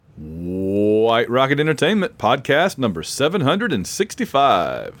White Rocket Entertainment, podcast number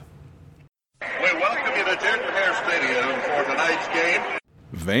 765. We welcome you to Jordan-Hare Stadium for tonight's game.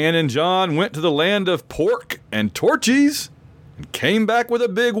 Van and John went to the land of pork and torchies and came back with a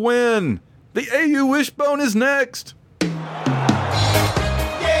big win. The AU Wishbone is next. Who's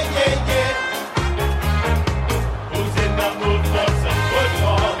in the mood for some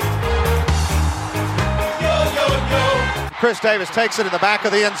football? Yo, yo, yo. Chris Davis takes it in the back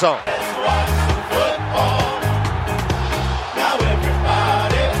of the end zone. Let's watch some football. Now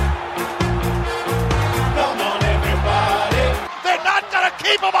everybody. Come on, everybody. They're not going to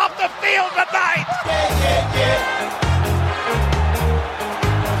keep him off the field tonight. Yeah, yeah, yeah.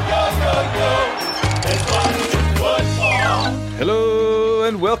 Yo, yo, yo. Let's watch some football. Hello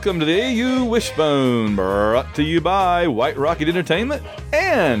and welcome to the AU Wishbone, brought to you by White Rocket Entertainment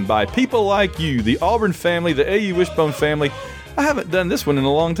and by people like you, the Auburn family, the AU Wishbone family. I haven't done this one in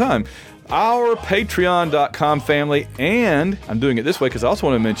a long time. Our Patreon.com family, and I'm doing it this way because I also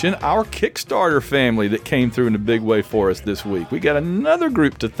want to mention our Kickstarter family that came through in a big way for us this week. We got another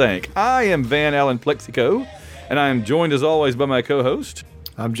group to thank. I am Van Allen Plexico, and I am joined as always by my co-host.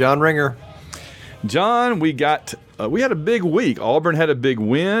 I'm John Ringer. John, we had a big week. Auburn had a big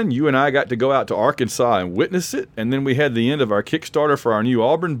win. You and I got to go out to Arkansas and witness it. And then we had the end of our Kickstarter for our new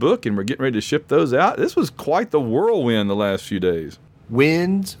Auburn book, and we're getting ready to ship those out. This was quite the whirlwind the last few days.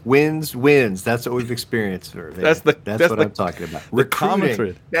 Wins, wins, wins. That's what we've experienced. That's what I'm talking about. The common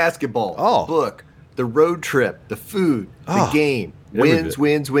thread. Basketball, Oh. the book, the road trip, the food, the game. Wins,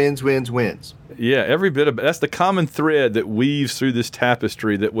 wins, wins, wins, wins. Yeah, every bit of that's the common thread that weaves through this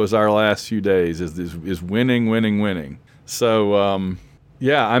tapestry that was our last few days is winning, winning, winning. So,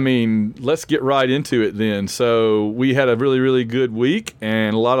 yeah, I mean, let's get right into it then. So we had a really, really good week,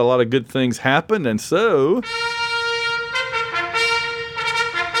 and a lot of good things happened, and so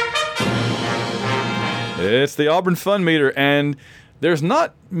it's the Auburn Fun Meter, and there's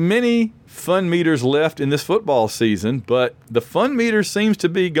not many fun meters left in this football season, but the fun meter seems to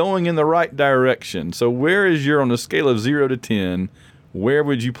be going in the right direction. So where is on a scale of 0 to 10, where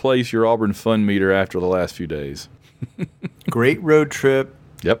would you place your Auburn Fun Meter after the last few days? Great road trip.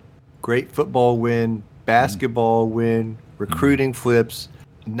 Yep. Great football win. Basketball win. Recruiting flips.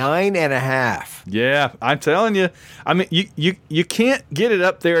 9.5. Yeah, I'm telling you. I mean, you can't get it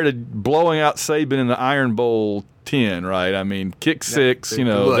up there to blowing out Saban in the Iron Bowl 10, right? I mean, kick six,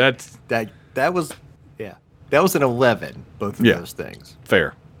 Look, that's that was an 11. Both of those things.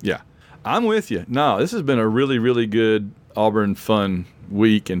 Fair. Yeah, I'm with you. No, this has been a really, really good Auburn Fun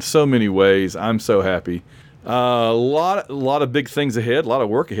week in so many ways. I'm so happy. A lot of big things ahead, a lot of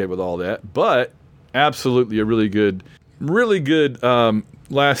work ahead with all that, but absolutely a really good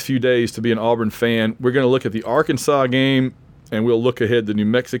last few days to be an Auburn fan. We're going to look at the Arkansas game, and we'll look ahead to New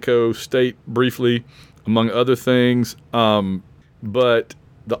Mexico State briefly, among other things. But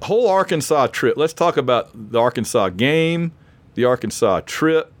the whole Arkansas trip, let's talk about the Arkansas game, the Arkansas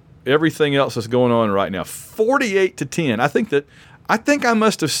trip, everything else that's going on right now. 48-10. I think I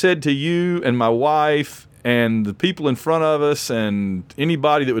must have said to you and my wife and the people in front of us and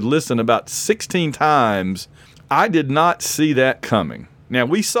anybody that would listen about 16 times, I did not see that coming. Now,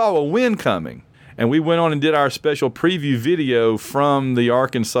 we saw a win coming, and we went on and did our special preview video from the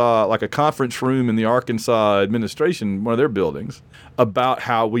Arkansas, like a conference room in the Arkansas administration, one of their buildings, about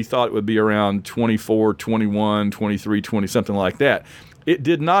how we thought it would be around 24, 21, 23, 20, something like that. It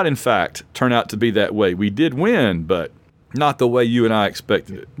did not, in fact, turn out to be that way. We did win, but not the way you and I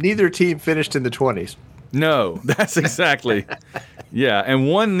expected it. Neither team finished in the 20s. No, that's exactly. Yeah, and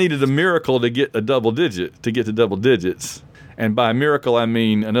one needed a miracle to get to double digits. And by miracle, I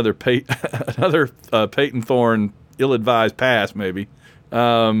mean another Peyton Thorne ill-advised pass, maybe.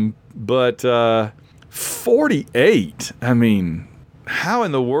 But 48. I mean, how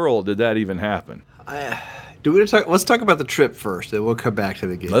in the world did that even happen? Let's talk about the trip first, and we'll come back to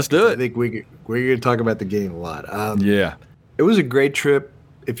the game. Let's do it. I think we're going to talk about the game a lot. Yeah. It was a great trip.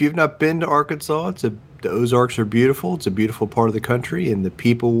 If you've not been to Arkansas, the Ozarks are beautiful. It's a beautiful part of the country, and the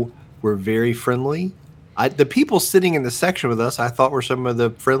people were very friendly. The people sitting in the section with us, I thought, were some of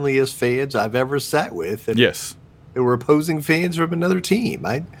the friendliest fans I've ever sat with. And yes. They were opposing fans from another team.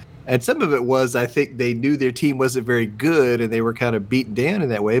 And some of it was, I think they knew their team wasn't very good, and they were kind of beaten down in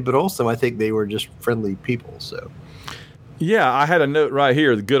that way. But also, I think they were just friendly people. So, yeah, I had a note right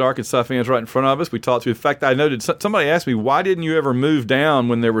here. The good Arkansas fans right in front of us. We talked to. In fact, I noted somebody asked me, why didn't you ever move down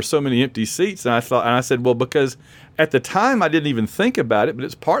when there were so many empty seats? And I said, well, because at the time I didn't even think about it, but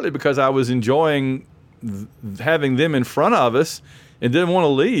it's partly because I was enjoying having them in front of us and didn't want to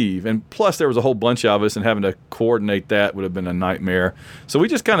leave. And plus, there was a whole bunch of us, and having to coordinate that would have been a nightmare. So we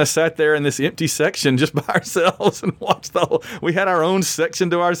just kind of sat there in this empty section just by ourselves and watched the whole. We had our own section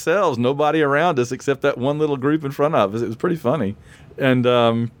to ourselves, nobody around us except that one little group in front of us. It was pretty funny. And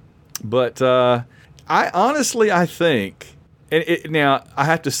I think, and now I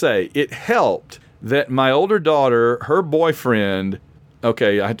have to say, it helped that my older daughter, her boyfriend.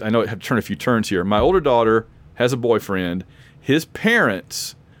 Okay, I know I have to turn a few turns here. My older daughter has a boyfriend. His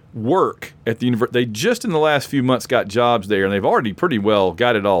parents work at the university. They just in the last few months got jobs there, and they've already pretty well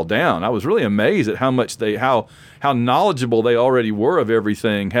got it all down. I was really amazed at how much how knowledgeable they already were of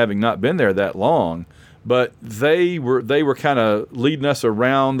everything, having not been there that long. But they were kind of leading us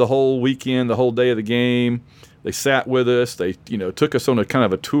around the whole weekend, the whole day of the game. They sat with us. They took us on a kind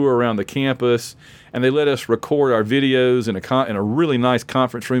of a tour around the campus, and they let us record our videos in a really nice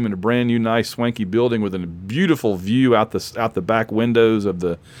conference room in a brand new, nice, swanky building with a beautiful view out the back windows of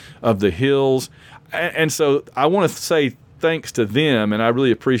the hills. And so I want to say thanks to them, and I really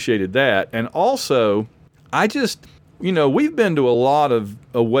appreciated that. And also, I just. We've been to a lot of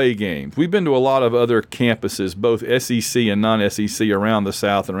away games. We've been to a lot of other campuses, both SEC and non-SEC, around the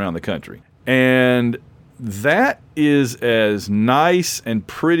South and around the country. And that is as nice and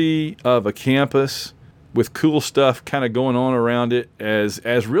pretty of a campus with cool stuff kind of going on around it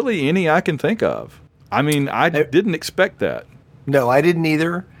as really any I can think of. I mean, I didn't expect that. No, I didn't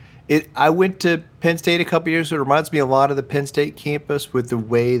either. I went to Penn State a couple years ago. It reminds me a lot of the Penn State campus with the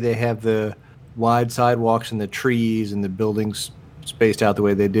way they have the wide sidewalks and the trees and the buildings spaced out the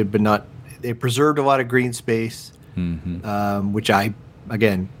way they did, but they preserved a lot of green space, which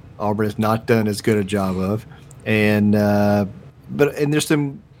Auburn has not done as good a job of. And the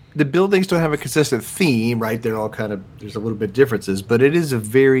buildings don't have a consistent theme, right? They're all there's a little bit differences, but it is a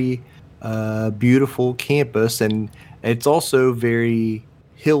very beautiful campus, and it's also very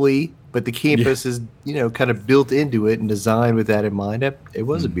hilly. But the campus is, kind of built into it and designed with that in mind. It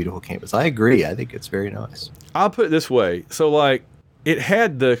was a beautiful campus. I agree. I think it's very nice. I'll put it this way. So, it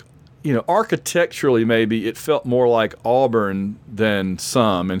had architecturally maybe it felt more like Auburn than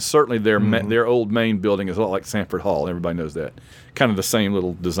some. And certainly their old main building is a lot like Sanford Hall. Everybody knows that. Kind of the same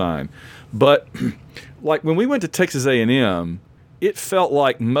little design. But, when we went to Texas A&M, it felt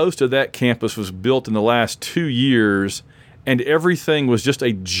like most of that campus was built in the last 2 years, and everything was just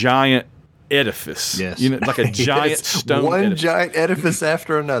a giant edifice. Yes. Like a giant stone one edifice. giant edifice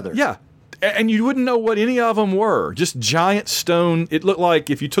after another. Yeah. And you wouldn't know what any of them were. Just giant stone. It looked like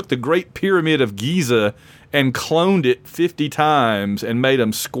if you took the Great Pyramid of Giza and cloned it 50 times and made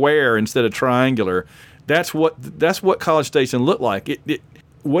them square instead of triangular. That's what College Station looked like. It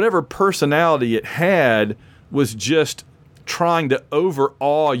whatever personality it had was just trying to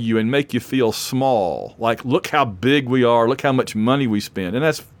overawe you and make you feel small. Like, look how big we are, look how much money we spend. And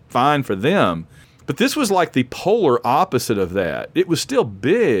that's fine for them. But this was like the polar opposite of that. It was still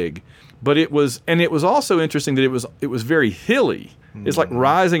big, but it was also interesting that it was very hilly. It's like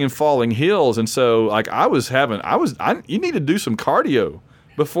rising and falling hills. And so you need to do some cardio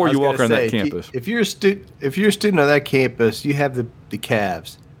before you walk around that campus. If you're a student on that campus, you have the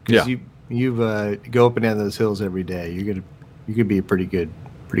calves. Yeah. You go up and down those hills every day. You could be a pretty good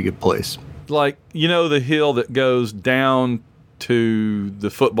place. Like, the hill that goes down to the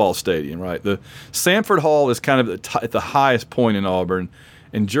football stadium, right? The Sanford Hall is kind of at the highest point in Auburn,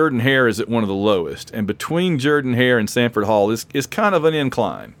 and Jordan-Hare is at one of the lowest. And between Jordan-Hare and Sanford Hall is kind of an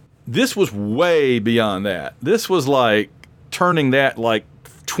incline. This was way beyond that. This was like turning that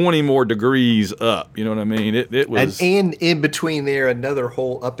 20 more degrees up. You know what I mean? It was, and in between there, another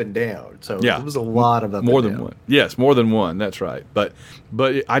hole up and down. So it was a lot of up more and than down. one. Yes, more than one. That's right. But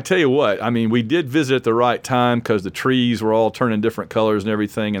I tell you what, I mean, we did visit at the right time because the trees were all turning different colors and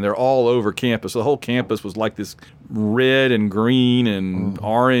everything, and they're all over campus. The whole campus was like this red and green and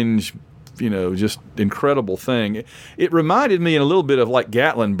orange, just incredible thing. It reminded me in a little bit of like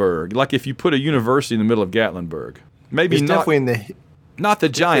Gatlinburg, like if you put a university in the middle of Gatlinburg. Maybe It's not. Definitely Not the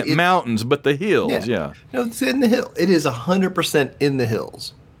giant mountains, but the hills, yeah. No, it's in the hill. It is 100% in the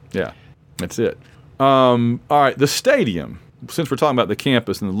hills. Yeah, that's it. All right, the stadium. Since we're talking about the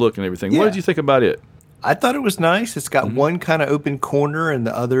campus and the look and everything, what did you think about it? I thought it was nice. It's got one kind of open corner, and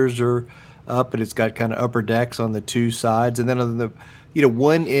the others are up, and it's got kind of upper decks on the two sides. And then on the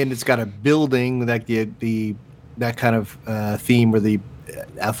one end, it's got a building like that kind of theme where the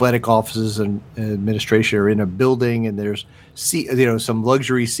athletic offices and administration are in a building, and there's some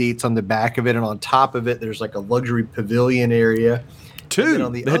luxury seats on the back of it, and on top of it there's like a luxury pavilion area.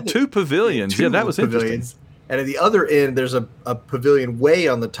 They had two pavilions. Yeah, that was interesting. And at the other end, there's a pavilion way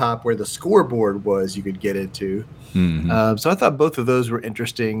on the top where the scoreboard was you could get into. Mm-hmm. So I thought both of those were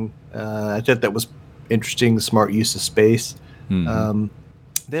interesting. I thought that was interesting, the smart use of space. Mm-hmm.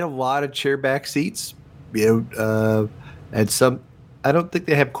 They had a lot of chair back seats. And some, I don't think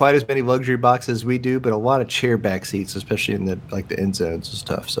they have quite as many luxury boxes as we do, but a lot of chair back seats, especially in the end zones and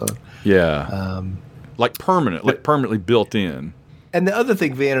stuff. So yeah, permanently built in. And the other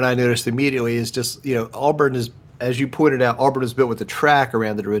thing Van and I noticed immediately is just, Auburn is, as you pointed out, Auburn was built with a track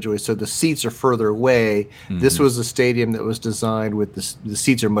around it originally, so the seats are further away. Mm-hmm. This was a stadium that was designed with the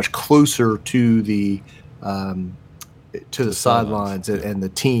seats are much closer to the sidelines and the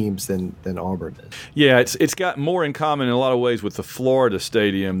teams than Auburn is. Yeah, it's got more in common in a lot of ways with the Florida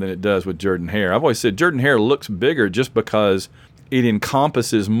stadium than it does with Jordan-Hare. I've always said Jordan-Hare looks bigger just because it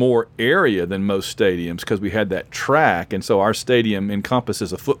encompasses more area than most stadiums because we had that track, and so our stadium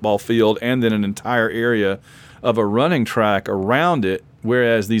encompasses a football field and then an entire area of a running track around it,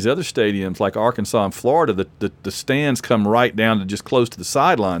 whereas these other stadiums like Arkansas and Florida, the stands come right down to just close to the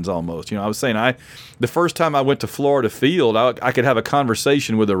sidelines almost. I was saying the first time I went to Florida Field, I could have a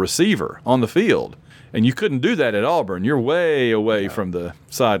conversation with a receiver on the field, and you couldn't do that at Auburn. You're way away from the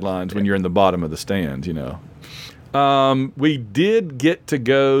sidelines when you're in the bottom of the stands, We did get to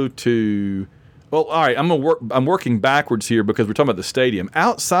go to – well, all right, I'm working backwards here because we're talking about the stadium.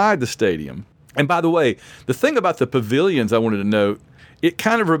 Outside the stadium, and by the way, the thing about the pavilions I wanted to note, it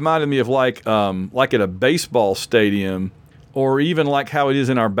kind of reminded me of like at a baseball stadium or even like how it is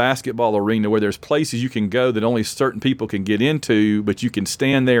in our basketball arena where there's places you can go that only certain people can get into, but you can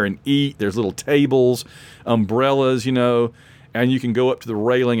stand there and eat. There's little tables, umbrellas, and you can go up to the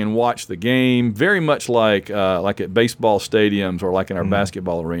railing and watch the game, very much like at baseball stadiums or like in our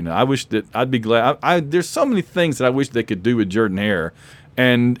basketball arena. I wish that I'd be glad. There's so many things that I wish they could do with Jordan-Hare,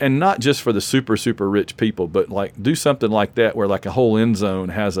 and not just for the super, super rich people, but like do something like that where like a whole end zone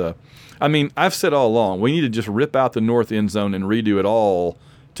has a – I mean, I've said all along, we need to just rip out the north end zone and redo it all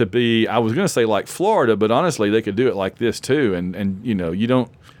to be – I was going to say like Florida, but honestly they could do it like this too, and you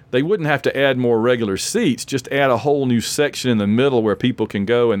don't – they wouldn't have to add more regular seats, just add a whole new section in the middle where people can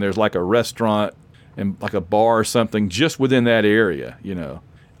go and there's like a restaurant and like a bar or something just within that area,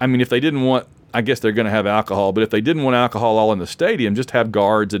 I mean, if they didn't want, I guess they're going to have alcohol, but if they didn't want alcohol all in the stadium, just have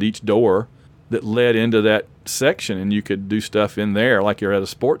guards at each door that led into that section and you could do stuff in there like you're at a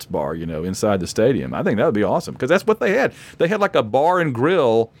sports bar, inside the stadium. I think that would be awesome because that's what they had. They had like a bar and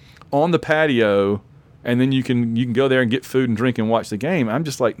grill on the patio, and then you can go there and get food and drink and watch the game. I'm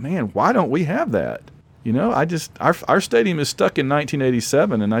just like, man, why don't we have that? Our stadium is stuck in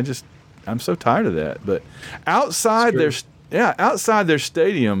 1987, and I'm so tired of that. But outside their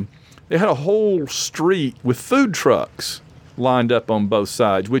stadium, they had a whole street with food trucks lined up on both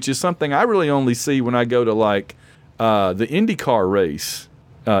sides, which is something I really only see when I go to like the IndyCar race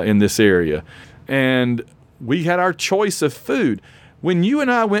in this area. And we had our choice of food. When you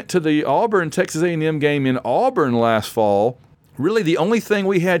and I went to the Texas A&M game in Auburn last fall, really the only thing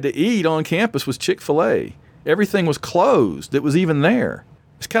we had to eat on campus was Chick-fil-A. Everything was closed that was even there.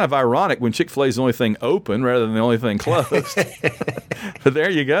 It's kind of ironic when Chick-fil-A is the only thing open rather than the only thing closed. But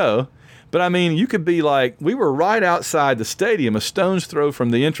there you go. But I mean, you could be like, we were right outside the stadium, a stone's throw from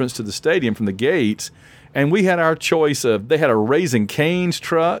the entrance to the stadium, from the gates, and we had our choice of, they had a Raising Cane's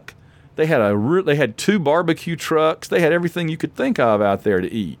truck. They had two barbecue trucks. They had everything you could think of out there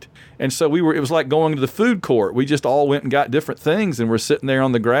to eat. And so it was like going to the food court. We just all went and got different things, and we're sitting there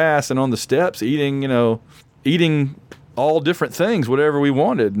on the grass and on the steps eating all different things, whatever we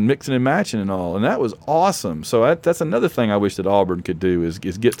wanted, and mixing and matching and all. And that was awesome. So that's another thing I wish that Auburn could do is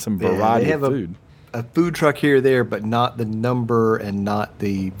get some variety of food. A food truck here or there, but not the number and not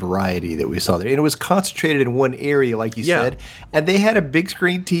the variety that we saw there. And it was concentrated in one area, like you said. And they had a big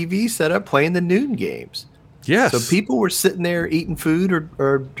screen TV set up playing the noon games. Yes. So people were sitting there eating food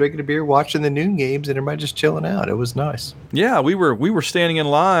or drinking a beer, watching the noon games, and everybody just chilling out. It was nice. Yeah, we were standing in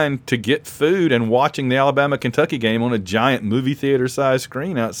line to get food and watching the Alabama-Kentucky game on a giant movie theater-sized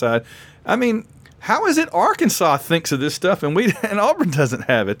screen outside. I mean, how is it Arkansas thinks of this stuff and Auburn doesn't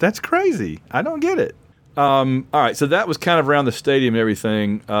have it? That's crazy. I don't get it. All right, so that was kind of around the stadium and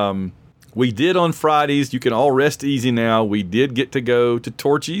everything. We did on Fridays. You can all rest easy now. We did get to go to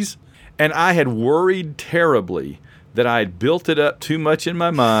Torchy's, and I had worried terribly that I had built it up too much in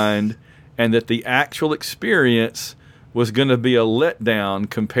my mind and that the actual experience was going to be a letdown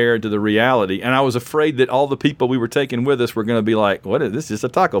compared to the reality. And I was afraid that all the people we were taking with us were going to be like, what is this? Is a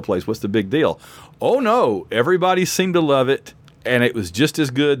taco place. What's the big deal? Oh, no. Everybody seemed to love it. And it was just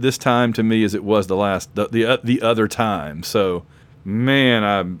as good this time to me as it was the other time. So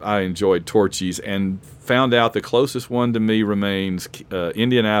Man, I enjoyed Torchy's and found out the closest one to me remains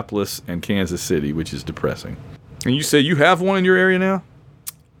Indianapolis and Kansas City, which is depressing. And you said you have one in your area now?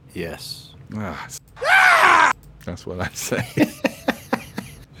 Yes. That's what I'd say.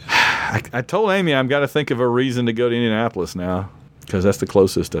 I told Amy I've got to think of a reason to go to Indianapolis now because that's the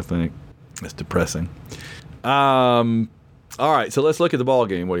closest, I think. It's depressing. All right, so let's look at the ball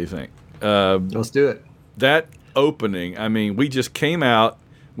game. What do you think? Let's do it. That opening, I mean, we just came out.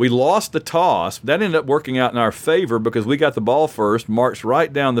 We lost the toss. That ended up working out in our favor because we got the ball first, marched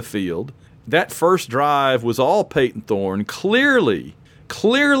right down the field. That first drive was all Peyton Thorne. Clearly,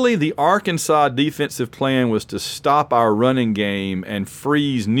 the Arkansas defensive plan was to stop our running game, and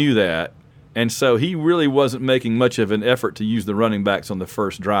Freeze knew that. And so he really wasn't making much of an effort to use the running backs on the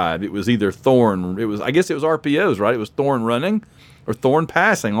first drive. It was either Thorne, I guess it was RPOs, right? It was Thorne running or Thorne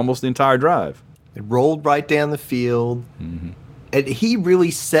passing almost the entire drive. It rolled right down the field. Mm-hmm. And he really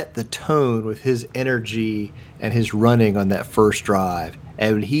set the tone with his energy and his running on that first drive.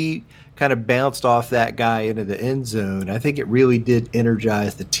 And when he kind of bounced off that guy into the end zone, I think it really did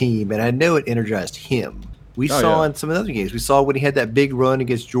energize the team. And I know it energized him. We saw in some of the other games. We saw when he had that big run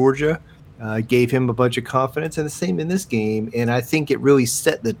against Georgia, gave him a bunch of confidence. And the same in this game. And I think it really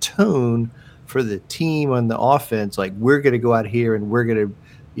set the tone for the team on the offense. Like, we're going to go out here and we're going to,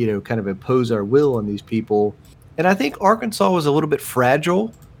 kind of impose our will on these people. And I think Arkansas was a little bit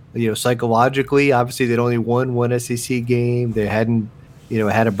fragile, psychologically. Obviously, they'd only won one SEC game. They hadn't,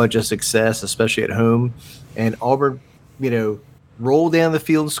 had a bunch of success, especially at home. And Auburn, rolled down the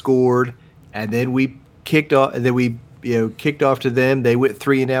field and scored. And then we kicked off. And then we, kicked off to them. They went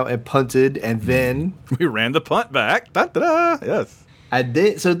 3-and-out and punted. And then we ran the punt back. Da-da-da. Yes.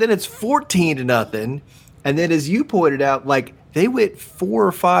 So then it's 14-0. And then, as you pointed out, they went 4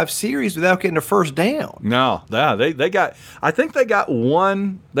 or 5 series without getting a first down. No, they got. I think they got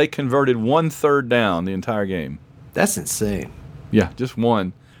one. They converted 1 third down the entire game. That's insane. Yeah, just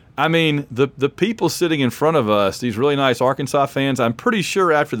one. I mean, the people sitting in front of us, these really nice Arkansas fans. I'm pretty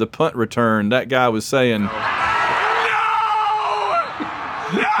sure after the punt return, that guy was saying, No! I'm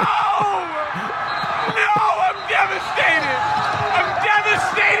devastated! I'm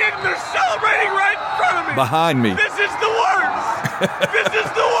devastated, and they're celebrating right in front of me! behind me. This is the worst! This is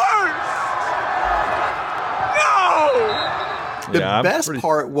the worst! No! The best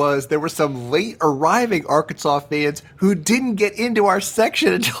part was there were some late arriving Arkansas fans who didn't get into our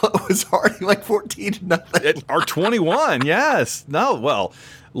section until it was already 14-0. Or 21, yes. No, well,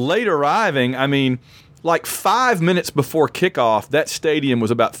 late arriving, I mean, 5 minutes before kickoff, that stadium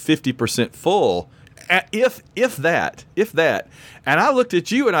was about 50% full. If that. And I looked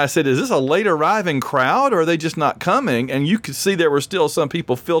at you and I said, is this a late arriving crowd or are they just not coming? And you could see there were still some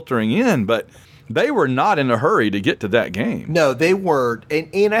people filtering in, but they were not in a hurry to get to that game. No, they weren't.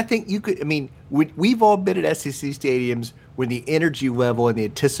 And I think we've all been at SEC stadiums when the energy level and the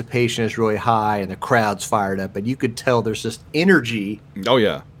anticipation is really high and the crowd's fired up and you could tell there's just energy. Oh,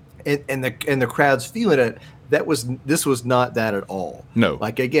 yeah. And the crowd's feeling it. This was not that at all. No.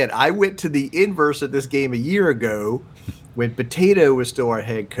 Again, I went to the inverse of this game a year ago when Potato was still our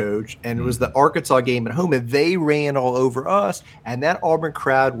head coach, and it was the Arkansas game at home, and they ran all over us, and that Auburn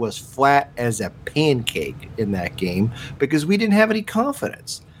crowd was flat as a pancake in that game because we didn't have any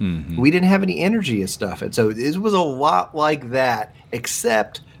confidence. Mm-hmm. We didn't have any energy and stuff. And so it was a lot like that,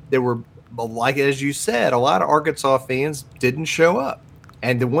 except there were, as you said, a lot of Arkansas fans didn't show up.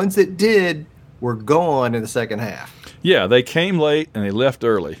 And the ones that did were gone in the second half. Yeah, they came late and they left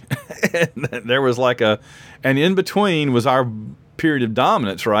early. And there was and in between was our period of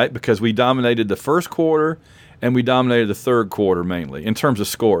dominance, right? Because we dominated the first quarter and we dominated the third quarter mainly in terms of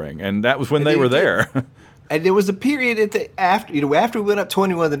scoring. And that was when they were there. And there was a period after we went up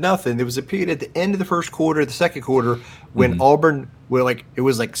 21-0, there was a period at the end of the first quarter, the second quarter, when Auburn it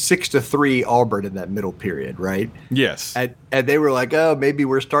was 6-3 Auburn in that middle period, right? Yes. And they were oh, maybe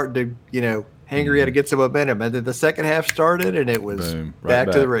we're starting to, hangry to get some momentum. And then the second half started and it was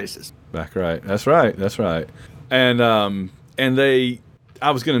back to the races. Back right. That's right. And I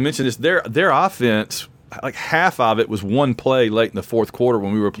was going to mention this, their offense, half of it was one play late in the fourth quarter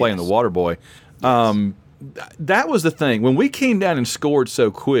when we were playing the Water Boy. That was the thing. When we came down and scored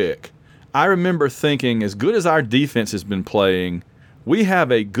so quick, I remember thinking, as good as our defense has been playing, we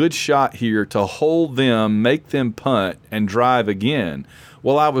have a good shot here to hold them, make them punt, and drive again.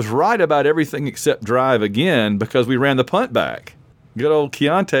 Well, I was right about everything except drive again because we ran the punt back. Good old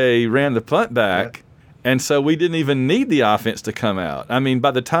Keontae ran the punt back, and so we didn't even need the offense to come out. I mean,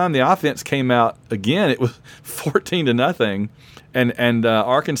 by the time the offense came out again, it was 14-0. And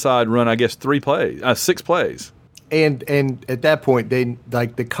Arkansas had run, I guess, 6 plays. And at that point, they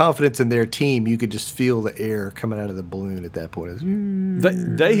like the confidence in their team. You could just feel the air coming out of the balloon at that point.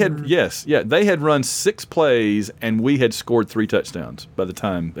 They had run 6 plays and we had scored 3 touchdowns by the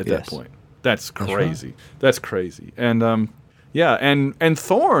time at that point. That's crazy. That's crazy. And and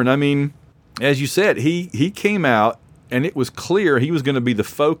Thorne, I mean, as you said, he came out and it was clear he was going to be the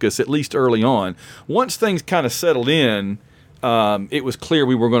focus at least early on. Once things kind of settled in, it was clear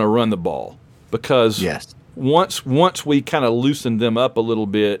we were going to run the ball because once we kind of loosened them up a little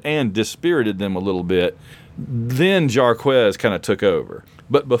bit and dispirited them a little bit, then Jarquez kind of took over.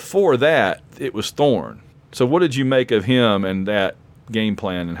 But before that, it was Thorne. So what did you make of him and that game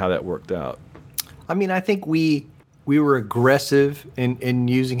plan and how that worked out? I mean, I think we were aggressive in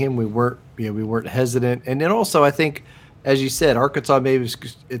using him. We weren't hesitant. And then also, I think, as you said, Arkansas maybe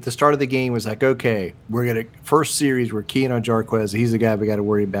at the start of the game was like, okay, first series, we're keying on Jarquez. He's the guy we got to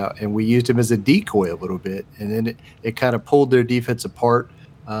worry about. And we used him as a decoy a little bit. And then it kind of pulled their defense apart.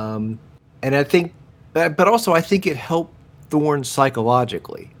 And I think, but also I think it helped Thorne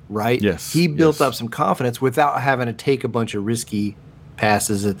psychologically, right? Yes. He built up some confidence without having to take a bunch of risky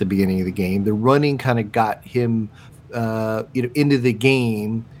passes at the beginning of the game. The running kind of got him, into the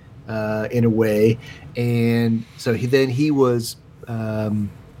game in a way, and so he was,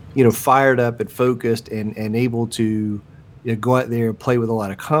 fired up and focused and able to go out there and play with a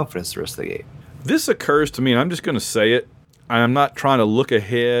lot of confidence the rest of the game. This occurs to me, and I'm just going to say it. I'm not trying to look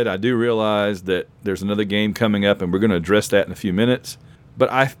ahead. I do realize that there's another game coming up, and we're going to address that in a few minutes.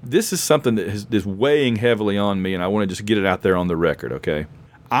 But this is something that is weighing heavily on me, and I want to just get it out there on the record, okay?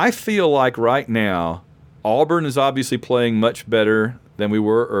 I feel like right now, Auburn is obviously playing much better than we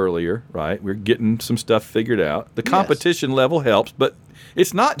were earlier, right? We're getting some stuff figured out. The competition level helps, but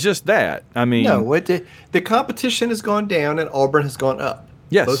it's not just that. I mean, no, the competition has gone down and Auburn has gone up.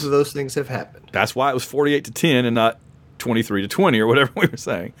 Yes. Both of those things have happened. That's why it was 48-10 and not 23-20 or whatever we were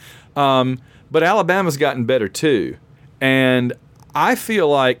saying. But Alabama's gotten better too. And I feel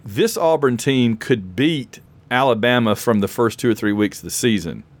like this Auburn team could beat Alabama from the first 2 or 3 weeks of the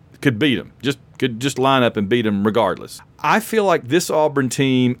season. Could beat them. Could just line up and beat them regardless. I feel like this Auburn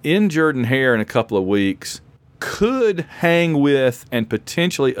team in Jordan-Hare in a couple of weeks could hang with and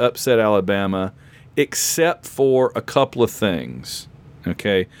potentially upset Alabama, except for a couple of things.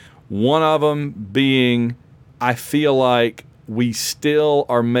 Okay? One of them being, I feel like we still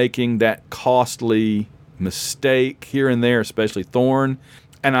are making that costly mistake here and there, especially Thorne.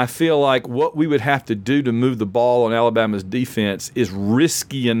 And I feel like what we would have to do to move the ball on Alabama's defense is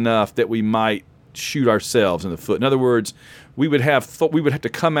risky enough that we might shoot ourselves in the foot. In other words, we would have to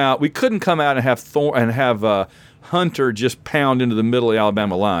come out. We couldn't come out and have Hunter just pound into the middle of the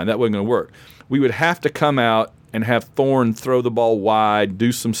Alabama line. That wasn't going to work. We would have to come out and have Thorne throw the ball wide,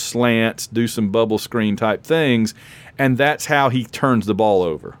 do some slants, do some bubble screen type things, and that's how he turns the ball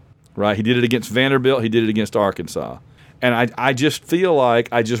over. Right? He did it against Vanderbilt. He did it against Arkansas. And I just feel like,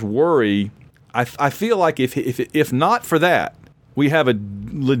 I just worry, I feel like if not for that, we have a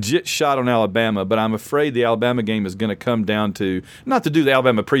legit shot on Alabama, but I'm afraid the Alabama game is going to come down to, not to do the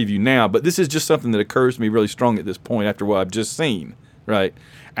Alabama preview now, but this is just something that occurs to me really strong at this point after what I've just seen, right?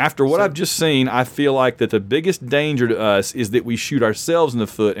 After what I've just seen, I feel like that the biggest danger to us is that we shoot ourselves in the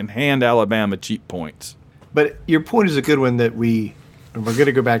foot and hand Alabama cheap points. But your point is a good one that we're going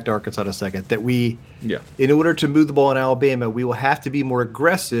to go back to Arkansas in a second, that in order to move the ball in Alabama, we will have to be more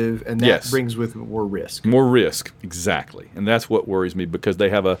aggressive, and that brings with more risk. More risk, exactly. And that's what worries me, because they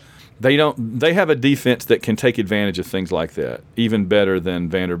have a defense that can take advantage of things like that, even better than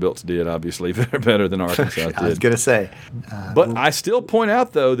Vanderbilt's did, obviously, better than Arkansas did. I was going to say. But I still point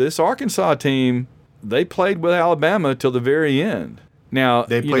out, though, this Arkansas team, they played with Alabama till the very end. Now,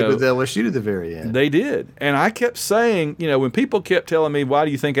 they played with LSU to the very end. They did. And I kept saying, when people kept telling me, why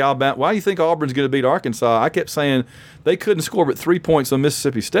do you think Auburn's going to beat Arkansas? I kept saying they couldn't score but 3 points on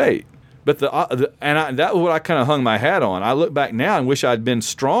Mississippi State. But that was what I kind of hung my hat on. I look back now and wish I'd been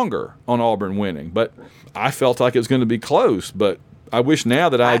stronger on Auburn winning. But I felt like it was going to be close. But I wish now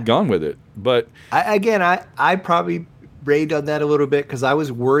that I had gone with it. But I probably raved on that a little bit because I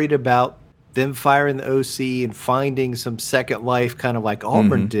was worried about them firing the OC and finding some second life, kind of like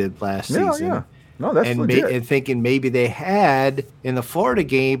Auburn did last season. Yeah. No, that's legit. And thinking maybe they had in the Florida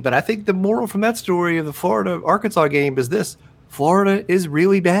game. But I think the moral from that story of the Florida-Arkansas game is this: Florida is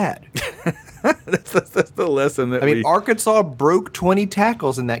really bad. that's the lesson that Arkansas broke 20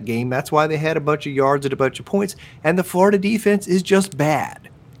 tackles in that game. That's why they had a bunch of yards and a bunch of points. And the Florida defense is just bad.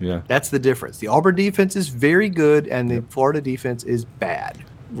 Yeah, that's the difference. The Auburn defense is very good, and the Florida defense is bad.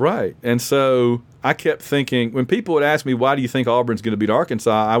 Right. And so I kept thinking, when people would ask me, why do you think Auburn's going to beat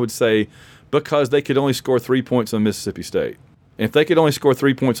Arkansas, I would say, because they could only score 3 points on Mississippi State. And if they could only score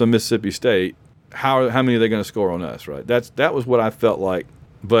 3 points on Mississippi State, how many are they going to score on us, right? That was what I felt like.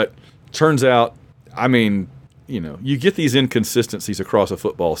 But turns out, I mean, you get these inconsistencies across a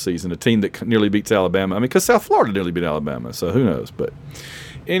football season. A team that nearly beats Alabama. I mean, because South Florida nearly beat Alabama, so who knows? But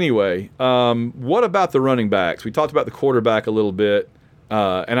anyway, what about the running backs? We talked about the quarterback a little bit.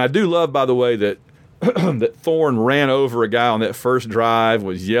 And I do love, by the way, that that Thorne ran over a guy on that first drive,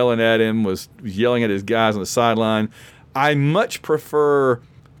 was yelling at him, was yelling at his guys on the sideline. I much prefer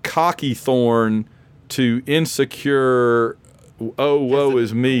cocky Thorne to insecure, woe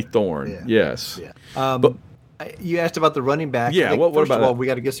is me Thorne. Yeah. Yes. Yeah. But you asked about the running backs. Yeah. What first about of all, that? we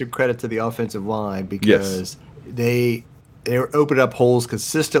got to give some credit to the offensive line because they were opening up holes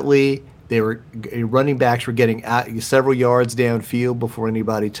consistently. Running backs were getting out several yards downfield before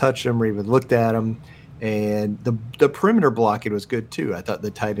anybody touched them or even looked at them. And the perimeter blocking was good too. I thought the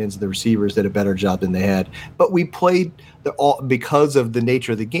tight ends and the receivers did a better job than they had. But we played because of the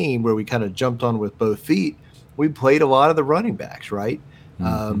nature of the game where we kind of jumped on with both feet. We played a lot of the running backs, right?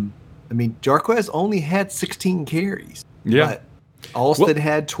 Mm-hmm. I mean, Jarquez only had 16 carries. Yeah. But Alston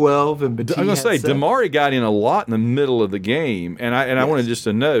had 12, and Batiste I'm going to say 7. Damari got in a lot in the middle of the game, and I wanted just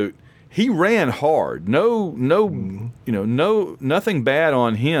to note he ran hard. Nothing bad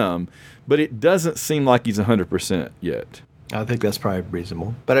on him, but it doesn't seem like he's 100% yet. I think that's probably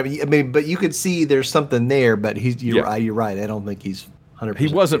reasonable. But I mean, but you could see there's something there. But you're right. I don't think he's 100%. He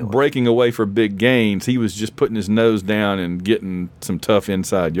wasn't breaking away for big gains. He was just putting his nose down and getting some tough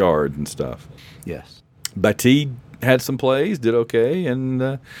inside yards and stuff. Yes. Batiste had some plays, did okay, and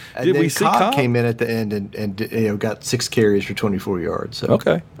did we see Cobb came in at the end and got 6 carries for 24 yards. So.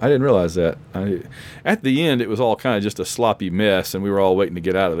 Okay, I didn't realize that. At the end, it was all kind of just a sloppy mess, and we were all waiting to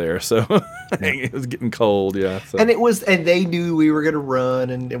get out of there. So it was getting cold, yeah. So. And they knew we were going to run,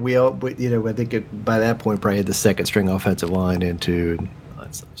 and we all, I think by that point probably had the second string offensive line into.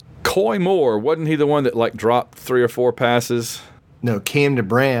 Coy Moore, wasn't he the one that dropped 3 or 4 passes? No, Camden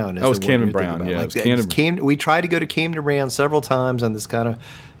Brown. That was Camden Brown, yeah. We tried to go to Camden Brown several times on this kind of,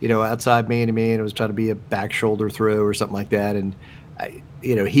 outside man-to-man. It was trying to be a back shoulder throw or something like that. And,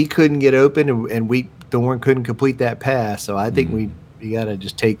 he couldn't get open, and Thorne couldn't complete that pass. So I think we got to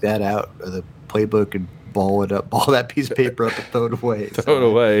just take that out of the playbook and ball that piece of paper up and throw it away. Throw it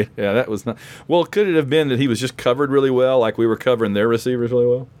away. Yeah, that was not. Well, could it have been that he was just covered really well, like we were covering their receivers really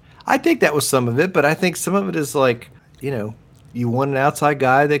well? I think that was some of it, but I think some of it is you want an outside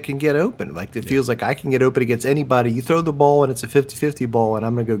guy that can get open. It feels like I can get open against anybody. You throw the ball and it's a 50-50 ball, and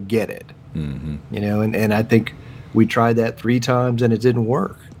I'm going to go get it. Mm-hmm. And I think we tried that 3 times and it didn't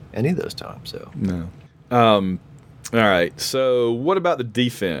work any of those times. So no. All right. So what about the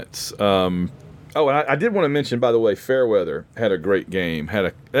defense? And I did want to mention, by the way, Fairweather had a great game.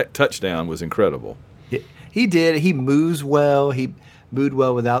 That touchdown was incredible. He did. He moves well. He moved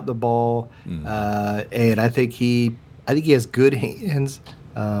well without the ball, and I think he has good hands,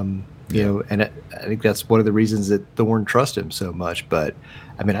 and I think that's one of the reasons that Thorne trusts him so much. But,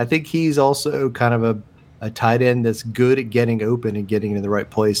 I mean, I think he's also kind of a tight end that's good at getting open and getting in the right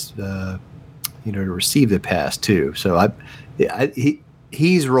place, to receive the pass too. So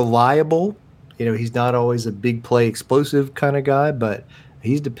he's reliable. He's not always a big play explosive kind of guy, but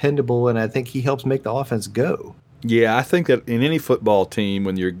he's dependable, and I think he helps make the offense go. Yeah, I think that in any football team,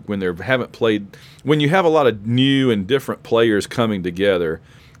 when you have a lot of new and different players coming together,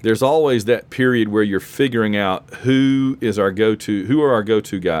 there's always that period where you're figuring out who are our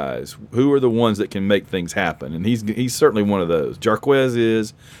go-to guys, who are the ones that can make things happen, and he's certainly one of those. Jarquez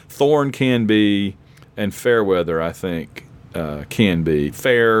is, Thorne can be, and Fairweather, I think, can be.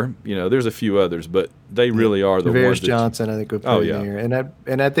 Fair, there's a few others, but they really are the Tavares ones. Johnson, I think, would put in there,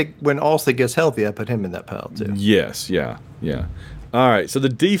 and I think when Alston gets healthy, I put him in that pile too. Yes, yeah. All right, so the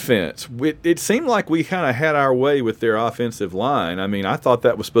defense, it seemed like we kind of had our way with their offensive line. I mean, I thought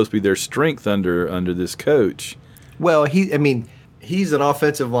that was supposed to be their strength under this coach. Well, he's an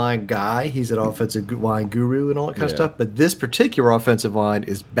offensive line guy. He's an offensive line guru and all that kind of stuff. But this particular offensive line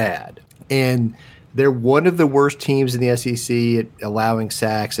is bad, and they're one of the worst teams in the SEC at allowing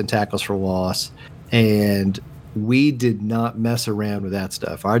sacks and tackles for loss. And we did not mess around with that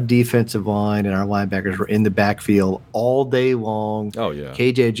stuff. Our defensive line and our linebackers were in the backfield all day long. Oh, yeah.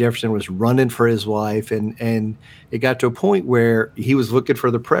 KJ Jefferson was running for his life, and it got to a point where he was looking for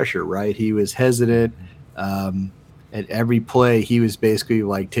the pressure, right? He was hesitant. At every play, he was basically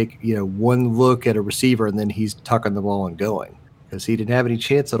one look at a receiver, and then he's tucking the ball and going because he didn't have any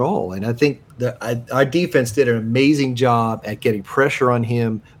chance at all. And I think our defense did an amazing job at getting pressure on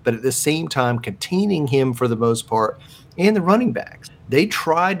him, but at the same time containing him for the most part, and the running backs. they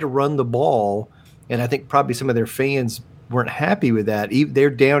tried to run the ball, and I think probably some of their fans weren't happy with that. They're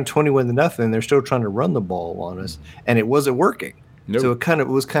down 21-0, and they're still trying to run the ball on us, and it wasn't working. Nope. So it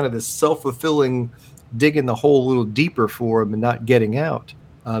was kind of this self-fulfilling, digging the hole a little deeper for him and not getting out.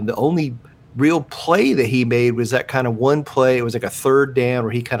 The only real play that he made was that kind of one play. It was like a third down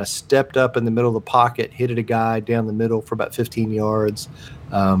where he kind of stepped up in the middle of the pocket, hit a guy down the middle for about 15 yards.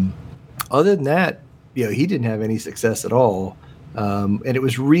 Other than that, he didn't have any success at all. And it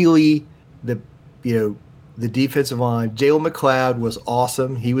was really the defensive line. Jalen McLeod was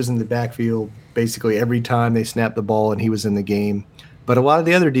awesome. He was in the backfield basically every time they snapped the ball, and he was in the game. But a lot of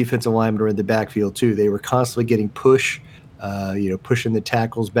the other defensive linemen were in the backfield too. They were constantly getting pushing the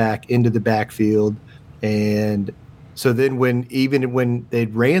tackles back into the backfield. And so then even when they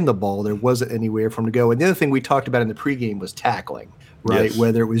ran the ball, there wasn't anywhere for them to go. And the other thing we talked about in the pregame was tackling, right? Yes.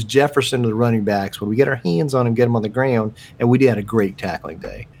 Whether it was Jefferson or the running backs, when we get our hands on him, get him on the ground, and we had a great tackling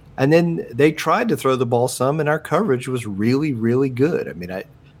day. And then they tried to throw the ball some, and our coverage was really, really good. I mean,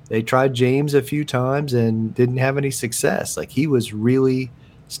 they tried James a few times and didn't have any success. Like, he was really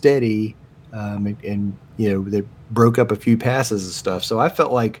steady, and they broke up a few passes and stuff. So I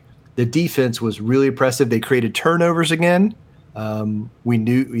felt like the defense was really impressive. They created turnovers again. We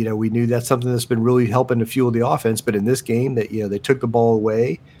knew that's something that's been really helping to fuel the offense. But in this game, that they took the ball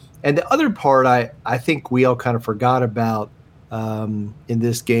away. And the other part I think we all kind of forgot about in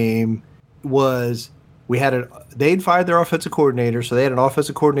this game was they'd fired their offensive coordinator, so they had an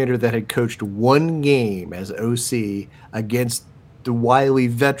offensive coordinator that had coached one game as OC against the wily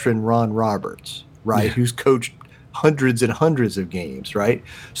veteran Ron Roberts, right? Yeah. Who's coached hundreds and hundreds of games, right?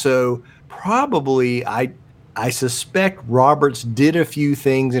 So probably I suspect Roberts did a few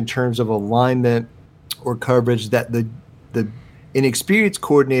things in terms of alignment or coverage that the inexperienced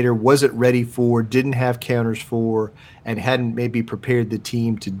coordinator wasn't ready for, didn't have counters for, and hadn't maybe prepared the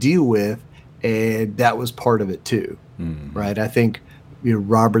team to deal with. And that was part of it too, right? I think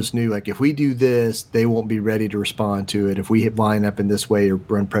Roberts knew, like, if we do this, they won't be ready to respond to it. If we line up in this way or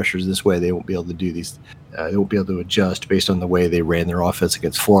run pressures this way, they won't be able to do these. They won't be able to adjust based on the way they ran their offense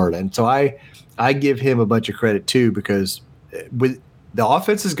against Florida. And so I give him a bunch of credit too, because with the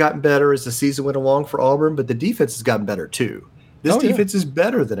offense has gotten better as the season went along for Auburn, but the defense has gotten better too. This defense is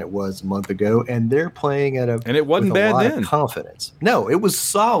better than it was a month ago, and they're playing at and it wasn't bad lot then. Of confidence. No, it was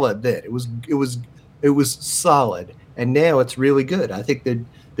solid then. It was solid, and now it's really good. I think that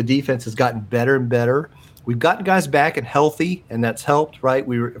the defense has gotten better and better. We've gotten guys back and healthy, and that's helped, right?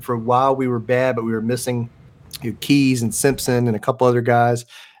 For a while we were bad, but we were missing Keys and Simpson and a couple other guys,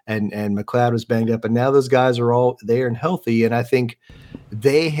 and McLeod was banged up, and now those guys are all there and healthy, and I think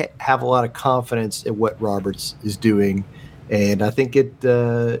they have a lot of confidence in what Roberts is doing. And I think it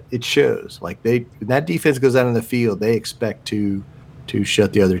shows. Like, when that defense goes out on the field, they expect to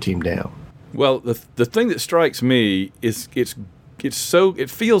shut the other team down. Well, the thing that strikes me is it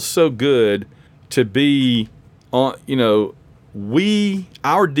feels so good to be on.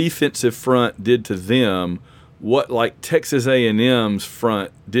 Our defensive front did to them what, like, Texas A&M's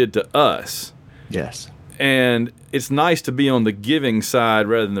front did to us. Yes. And it's nice to be on the giving side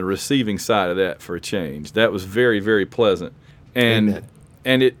rather than the receiving side of that for a change. That was very, very pleasant. And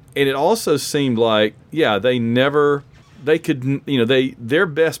it also seemed like, their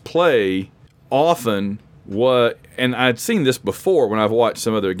best play often was, and I'd seen this before when I've watched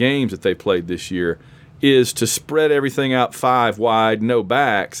some other games that they played this year, is to spread everything out 5 wide, no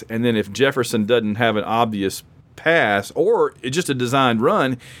backs, and then if Jefferson doesn't have an obvious pass or just a designed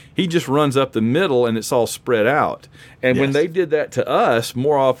run, he just runs up the middle and it's all spread out. And when they did that to us,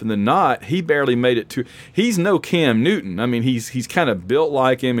 more often than not, he barely made it to. He's no Cam Newton. I mean, he's kind of built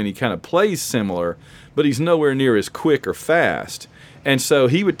like him and he kind of plays similar, but he's nowhere near as quick or fast. And so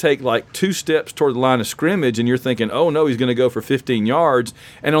he would take like 2 steps toward the line of scrimmage, and you're thinking, oh no, he's going to go for 15 yards.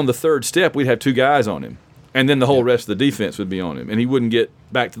 And on the 3rd step, we'd have 2 guys on him, and then the whole rest of the defense would be on him, and he wouldn't get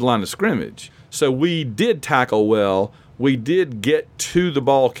back to the line of scrimmage. So we did tackle well. We did get to the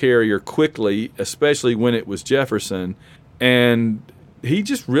ball carrier quickly, especially when it was Jefferson. And he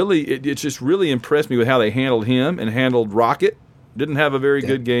just really, it just really impressed me with how they handled him and handled Rocket. Didn't have a very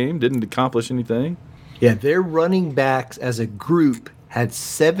good game. Didn't accomplish anything. Yeah, their running backs as a group had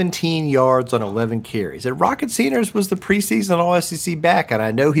 17 yards on 11 carries. And Rocket Sanders was the preseason All-SEC back, and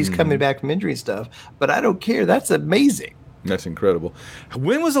I know he's coming back from injury and stuff, but I don't care. That's amazing. That's incredible.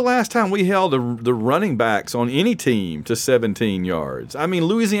 When was the last time we held the running backs on any team to 17 yards? I mean,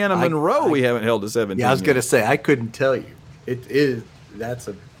 Louisiana Monroe, we haven't held to 17. Yeah, I was going to say, I couldn't tell you. It is. That's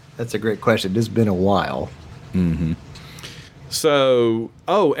a great question. It's been a while. Mm-hmm. So,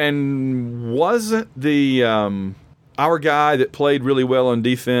 and wasn't the our guy that played really well on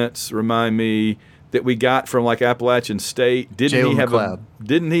defense, remind me, that we got from like Appalachian State. Didn't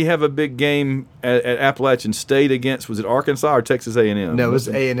he have a big game at Appalachian State against, was it Arkansas or Texas A&M? No, it was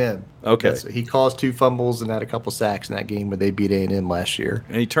A&M. Okay. He caused 2 fumbles and had a couple sacks in that game where they beat A&M last year.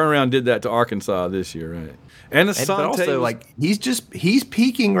 And he turned around and did that to Arkansas this year, right? And Asante, but also, he's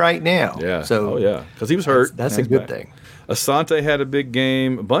peaking right now. Yeah. So because he was hurt. That's a good thing. Asante had a big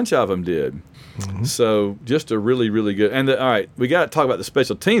game. A bunch of them did. Mm-hmm. So just a really, really good. And all right, we got to talk about the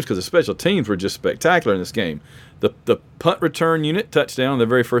special teams because the special teams were just spectacular in this game. The punt return unit touchdown the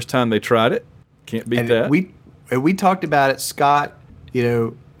very first time they tried it. Can't beat that. We talked about it. Scott,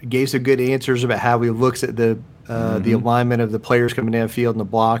 gave some good answers about how he looks at the alignment of the players coming downfield and the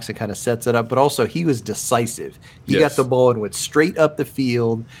blocks and kind of sets it up. But also, he was decisive. He got the ball and went straight up the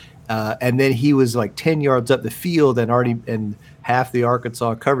field. And then he was like 10 yards up the field and half the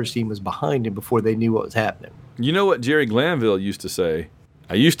Arkansas coverage team was behind him before they knew what was happening. You know what Jerry Glanville used to say?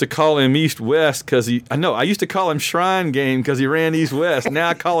 I used to call him East-West because I used to call him Shrine Game because he ran East-West. Now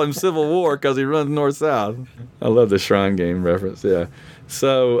I call him Civil War because he runs North-South. I love the Shrine Game reference, yeah.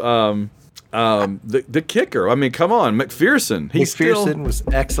 So the kicker, I mean, come on, McPherson. McPherson was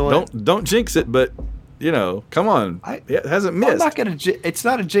excellent. Don't jinx it, but, come on. It hasn't missed. It's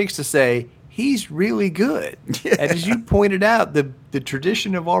not a jinx to say he's really good. Yeah. And as you pointed out, the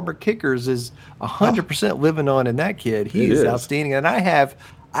tradition of Auburn kickers is 100% living on in that kid. He is outstanding. And I have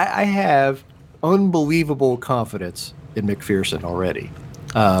unbelievable confidence in McPherson already.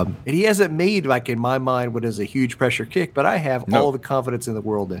 And he hasn't made, like in my mind, what is a huge pressure kick, but I have all the confidence in the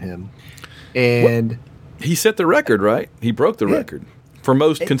world in him. And he set the record, right? He broke the record for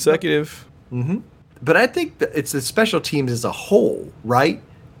most consecutive. Mm-hmm. But I think that it's the special teams as a whole, right?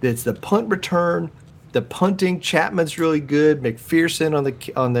 It's the punt return, the punting. Chapman's really good. McPherson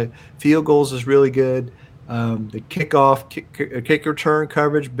on the field goals is really good. The kickoff, kick return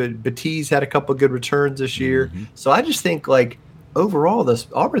coverage. But Batiste had a couple of good returns this year. Mm-hmm. So I just think overall, the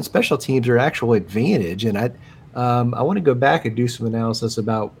Auburn special teams are an actual advantage. And I want to go back and do some analysis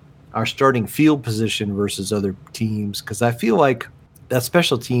about our starting field position versus other teams because I feel like that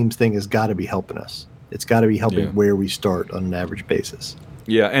special teams thing has got to be helping us. It's got to be helping where we start on an average basis.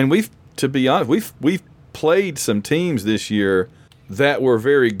 Yeah, and to be honest, we've played some teams this year that were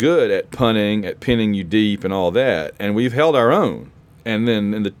very good at punting, at pinning you deep, and all that, and we've held our own. And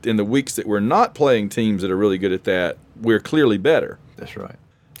then in the weeks that we're not playing teams that are really good at that, we're clearly better. That's right.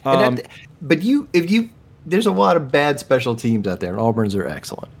 There's a lot of bad special teams out there, and Auburn's are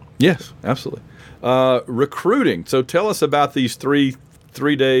excellent. Yes, absolutely. Recruiting. So tell us about these three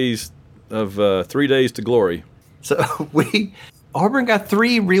days of 3 days to glory. So Auburn got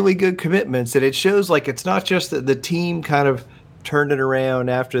 3 really good commitments, and it shows it's not just that the team kind of turned it around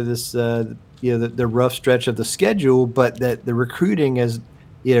after this, the rough stretch of the schedule, but that the recruiting is,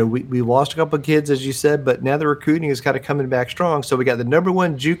 we lost a couple of kids, as you said, but now the recruiting is kind of coming back strong. So we got the number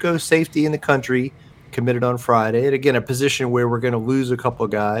 1 JUCO safety in the country committed on Friday, and again, a position where we're going to lose a couple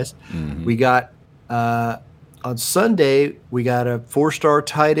of guys. Mm-hmm. We got on Sunday, we got a 4-star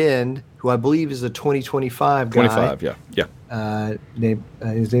tight end who I believe is a 2025 guy. 25, yeah.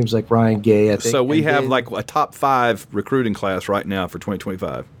 His name's Ryan Gay, I think. So we have a top 5 recruiting class right now for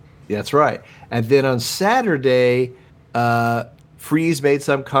 2025. That's right. And then on Saturday, Freeze made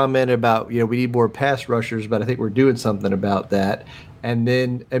some comment about, we need more pass rushers, but I think we're doing something about that. And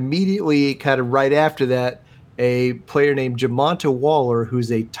then immediately, kind of right after that, a player named Jamonta Waller,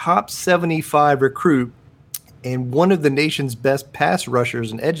 who's a top 75 recruit and one of the nation's best pass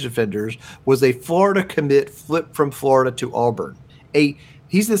rushers and edge defenders, was a Florida commit flipped from Florida to Auburn.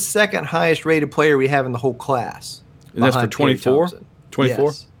 He's the second highest rated player we have in the whole class. And that's for 24? 24?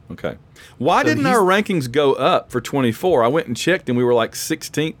 Yes. Okay. Why didn't our rankings go up for 24? I went and checked and we were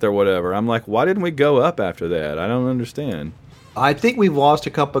 16th or whatever. I'm why didn't we go up after that? I don't understand. I think we've lost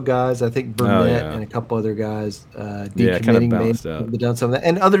a couple of guys. I think Burnett and a couple other guys decommitting maybe done some of that.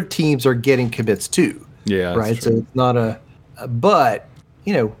 And other teams are getting commits too. Yeah, right. So it's not but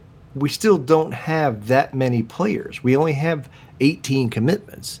we still don't have that many players. We only have 18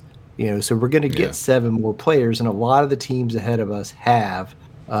 commitments. So we're going to get 7 more players, and a lot of the teams ahead of us have.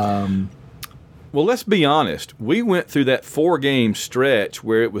 Well, let's be honest. We went through that 4-game stretch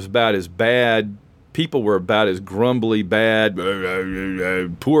where it was about as bad. People were about as grumbly, bad,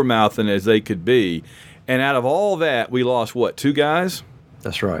 poor mouthing as they could be. And out of all that, we lost, 2 guys?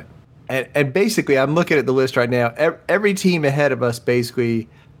 That's right. And basically, I'm looking at the list right now. Every team ahead of us, basically,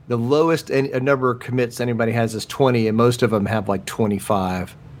 the lowest number of commits anybody has is 20, and most of them have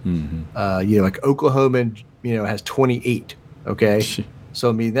 25. Mm-hmm. Oklahoma, has 28. Okay, So,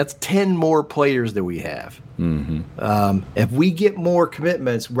 I mean, that's 10 more players than we have. If we get more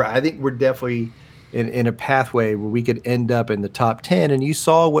commitments, I think we're definitely in a pathway where we could end up in the top 10. And you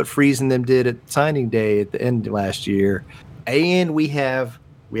saw what Freeze and them did at signing day at the end of last year. And we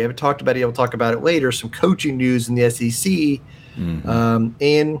haven't talked about it. We'll talk about it later. Some coaching news in the SEC.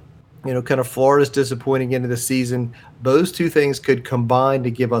 And, kind of Florida's disappointing into the season. Those two things could combine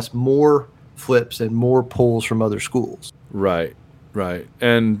to give us more flips and more pulls from other schools. Right.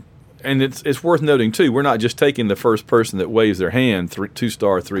 And it's worth noting, too, we're not just taking the first person that waves their hand,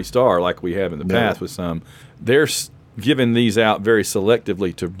 2-star, 3-star, like we have in the past with some. They're giving these out very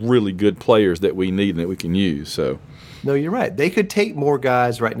selectively to really good players that we need and that we can use. So, no, you're right. They could take more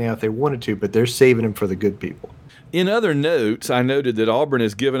guys right now if they wanted to, but they're saving them for the good people. In other notes, I noted that Auburn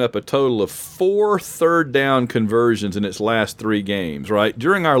has given up a total of 4 third-down conversions in its last 3 games, right?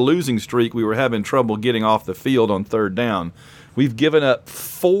 During our losing streak, we were having trouble getting off the field on third down. We've given up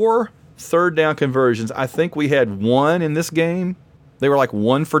 4 third-down conversions. I think we had 1 in this game. They were like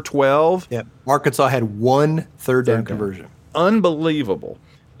 1 for 12. Yeah, Arkansas had 1 third-down conversion. Unbelievable.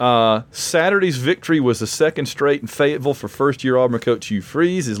 Saturday's victory was the second straight in Fayetteville for first-year Auburn coach Hugh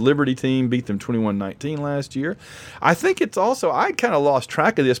Freeze. His Liberty team beat them 21-19 last year. I think it's also, I kind of lost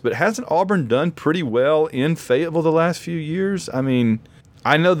track of this, but hasn't Auburn done pretty well in Fayetteville the last few years? I mean,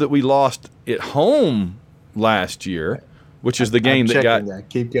 I know that we lost at home last year, which is the game that got...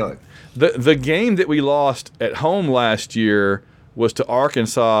 Keep going. The game that we lost at home last year was to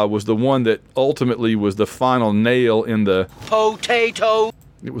Arkansas, was the one that ultimately was the final nail in the... Potato.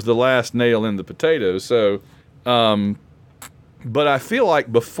 It was the last nail in the potato. So, but I feel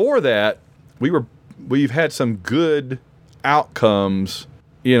like before that, we've had some good outcomes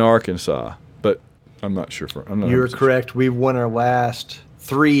in Arkansas, but I'm not sure. You're correct. We've won our last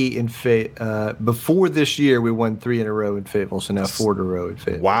 3 in before this year. We won 3 in a row in Fayetteville, so now 4 in a row in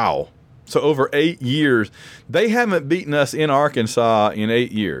Fayetteville. Wow! So over 8 years, they haven't beaten us in Arkansas in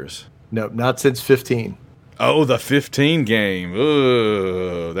 8 years. No, not since 15. Oh, the 15 game.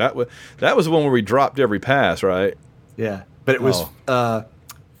 Ugh, that was the one where we dropped every pass, right? Yeah, but it was I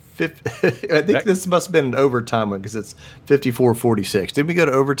think this must have been an overtime one because it's 54-46. Did we go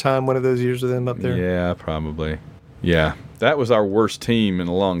to overtime one of those years with them up there? Yeah, probably. Yeah, that was our worst team in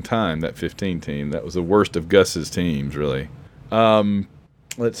a long time, that 15 team. That was the worst of Gus's teams, really.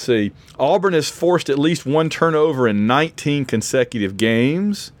 Let's see. Auburn has forced at least 1 turnover in 19 consecutive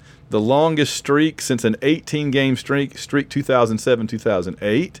games. The longest streak since an 18-game streak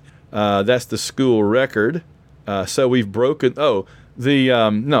 2007-2008. That's the school record. So we've broken.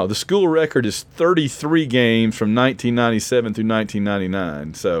 The school record is 33 games from 1997 through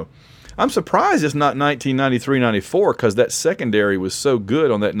 1999. So I'm surprised it's not 1993-94 because that secondary was so good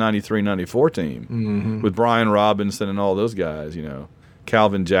on that 93-94 team with Brian Robinson and all those guys.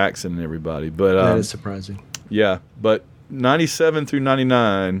 Calvin Jackson and everybody. But that is surprising. Yeah, but 97 through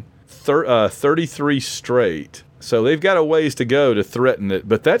 99. 33 straight. So they've got a ways to go to threaten it,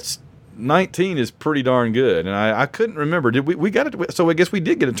 but that's 19 is pretty darn good. And I couldn't remember. Did we got it? So I guess we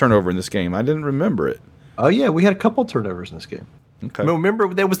did get a turnover in this game. I didn't remember it. Oh yeah, we had a couple turnovers in this game. Okay.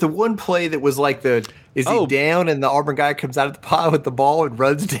 Remember there was the one play that was like he down and the Auburn guy comes out of the pile with the ball and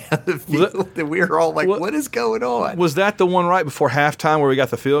runs down the field and we were all like, what is going on? Was that the one right before halftime where we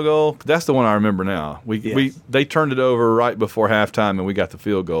got the field goal? That's the one I remember now. They turned it over right before halftime and we got the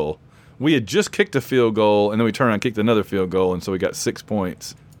field goal. We had just kicked a field goal and then we turned around and kicked another field goal and so we got 6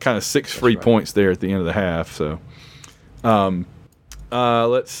 points. Kind of 6 free points there at the end of the half. So,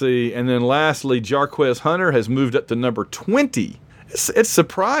 let's see. And then lastly, Jarquez Hunter has moved up to number 20. It's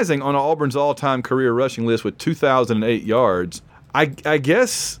surprising on Auburn's all-time career rushing list with 2,008 yards. I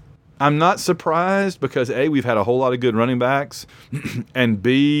guess I'm not surprised because, A, we've had a whole lot of good running backs, and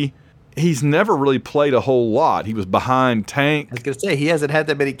B, he's never really played a whole lot. He was behind Tank. I was going to say, he hasn't had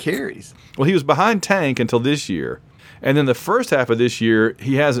that many carries. Well, he was behind Tank until this year. And then the first half of this year,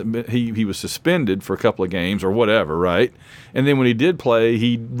 he hasn't been, he was suspended for a couple of games or whatever, right? And then when he did play,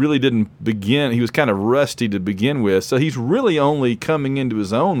 he really didn't begin. He was kind of rusty to begin with, so he's really only coming into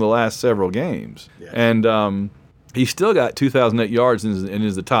his own the last several games. Yes. And he's still got 2,008 yards and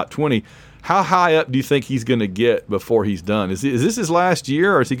is the top 20. How high up do you think he's going to get before he's done? Is this his last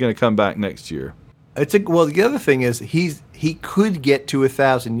year, or is he going to come back next year? Well, the other thing is he could get to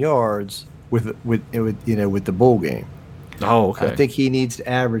 1,000 yards with the bowl game. Oh, okay. I think he needs to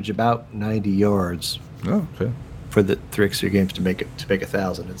average about 90 yards. Oh, okay. For the 3 extra games to make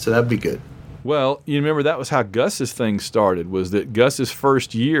 1,000, and so that'd be good. Well, you remember that was how Gus's thing started. Was that Gus's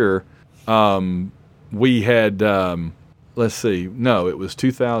first year? We had let's see, no, it was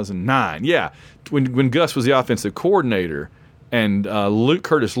 2009. Yeah, when Gus was the offensive coordinator, and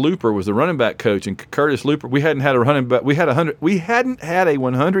Curtis Looper was the running back coach. And Curtis Looper, we hadn't had a running back. We hadn't had a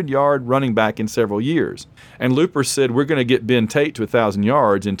 100-yard running back in several years. And Looper said, we're going to get Ben Tate to 1,000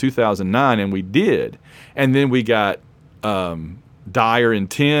 yards in 2009, and we did. And then we got Dyer in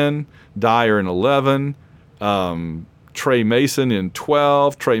 10, Dyer in 11, Trey Mason in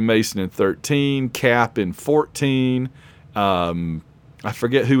 12, Trey Mason in 13, Cap in 14. I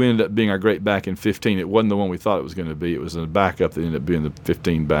forget who ended up being our great back in 15. It wasn't the one we thought it was going to be. It was a backup that ended up being the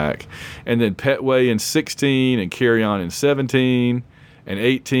 15 back. And then Petway in 16 and Carry-On in 17 and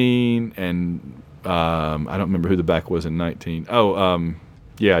 18. And I don't remember who the back was in 19.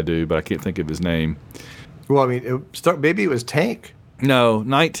 Yeah, I do, but I can't think of his name. Well, I mean, maybe it was Tank. No,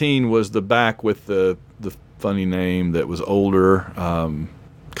 19 was the back with the funny name that was older, caught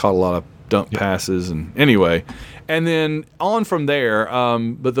a lot of dump passes, and anyway, and then on from there.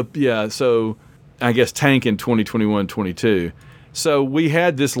 So I guess Tank in 2021-22. So we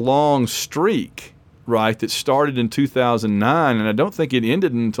had this long streak, right, that started in 2009, and I don't think it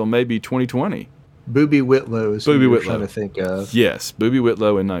ended until maybe 2020. Booby Whitlow is who you're trying to think of. Yes, Booby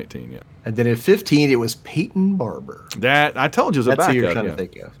Whitlow in 19. Yeah. And then in 15, it was Peyton Barber. That I told you was a backup. That's who you're trying to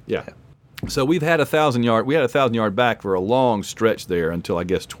think of. Yeah. So we've had 1,000-yard. We had a 1,000-yard back for a long stretch there until I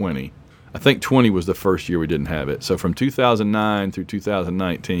guess 20. I think 20 was the first year we didn't have it. So from 2009 through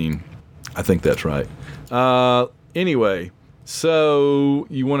 2019, I think that's right. Anyway, so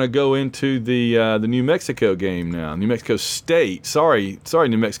you want to go into the New Mexico game now? New Mexico State. Sorry,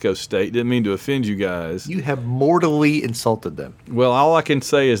 New Mexico State. Didn't mean to offend you guys. You have mortally insulted them. Well, all I can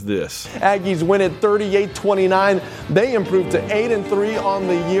say is this: Aggies win at 38-29. They improved to 8-3 on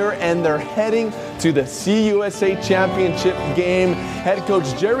the year, and they're heading to the CUSA championship game. Head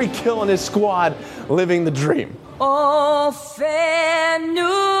coach Jerry Kill and his squad living the dream. Oh, fair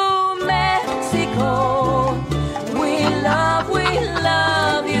New Mexico, we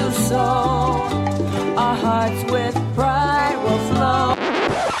love you so. Our hearts with pride will flow.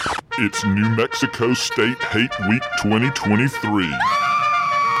 It's New Mexico State Hate Week 2023.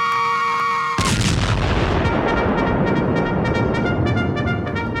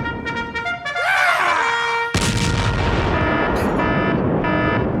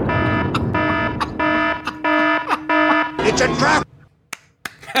 It's a trap.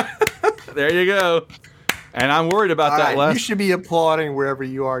 There you go. And I'm worried about that last. You should be applauding wherever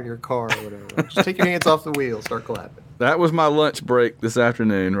you are in your car or whatever. Just take your hands off the wheel, start clapping. That was my lunch break this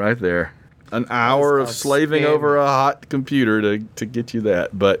afternoon, right there. An hour of slaving over a hot computer to get you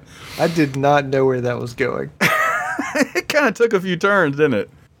that. But I did not know where that was going. It kind of took a few turns, didn't it?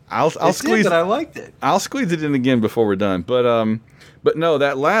 I'll squeeze. But I liked it. I'll squeeze it in again before we're done. But no,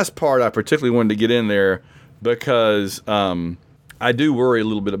 that last part I particularly wanted to get in there because I do worry a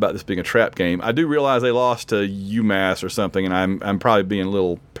little bit about this being a trap game. I do realize they lost to UMass or something, and I'm probably being a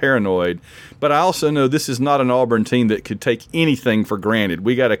little paranoid. But I also know this is not an Auburn team that could take anything for granted.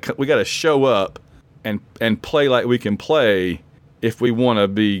 We gotta show up and play like we can play if we want to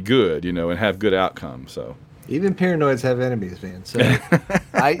be good, and have good outcomes. So even paranoids have enemies, man. So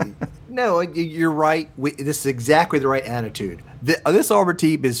no, you're right. This is exactly the right attitude. This Auburn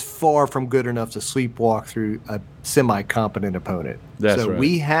team is far from good enough to sleepwalk through a semi-competent opponent. That's right.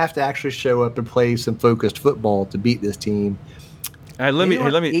 We have to actually show up and play some focused football to beat this team. Let me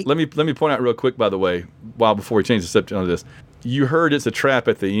point out real quick, by the way, before we change the subject on this. You heard it's a trap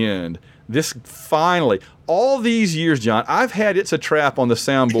at the end. This finally, all these years, John, I've had It's a Trap on the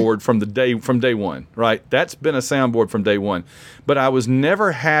soundboard from day one, right? That's been a soundboard from day one. But I was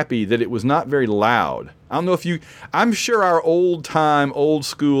never happy that it was not very loud. I don't know if I'm sure our old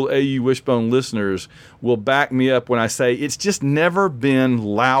school AU Wishbone listeners will back me up when I say it's just never been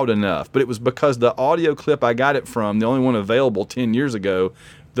loud enough. But it was because the audio clip I got it from, the only one available 10 years ago,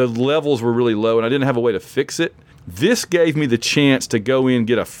 the levels were really low and I didn't have a way to fix it. This gave me the chance to go in and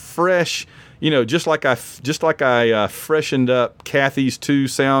get a fresh, just like I freshened up Kathy's 2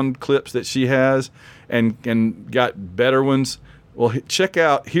 sound clips that she has and got better ones. Well, check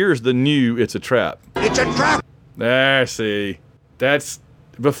out, here's the new It's a Trap. It's a trap. There, see. That's,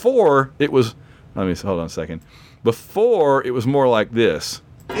 before it was, hold on a second. Before it was more like this.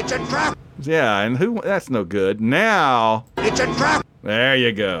 It's a trap. Yeah, and that's no good. Now. It's a trap. There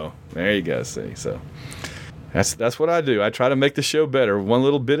you go, see, so. That's what I do. I try to make the show better, one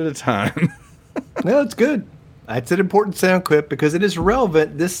little bit at a time. No, it's good. It's an important sound clip because it is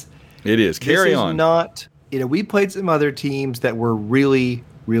relevant. It is. Carry on. Not, we played some other teams that were really,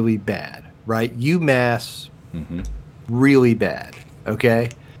 really bad, right? UMass, really bad. Okay,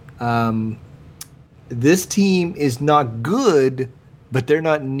 this team is not good, but they're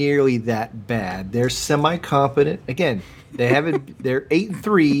not nearly that bad. They're semi-competent. Again, they're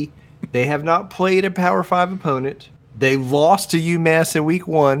 8-3. They have not played a Power 5 opponent. They lost to UMass in week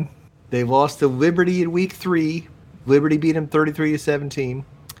 1. They lost to Liberty in week 3. Liberty beat them 33-17.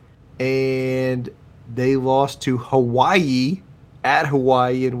 And they lost to Hawaii at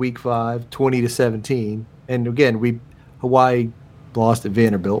Hawaii in week 5, 20-17. And again, Hawaii lost at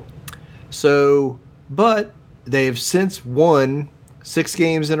Vanderbilt. So, but they have since won 6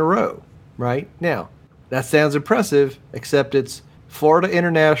 games in a row, right? Now, that sounds impressive, except it's Florida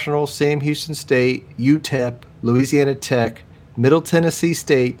International, Sam Houston State, UTEP, Louisiana Tech, Middle Tennessee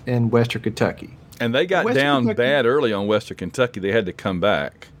State, and Western Kentucky. And they got down bad early on Western Kentucky. They had to come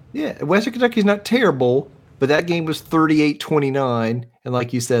back. Yeah, Western Kentucky's not terrible, but that game was 38-29. And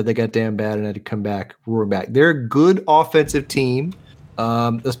like you said, they got down bad and had to come back, roar back. They're a good offensive team,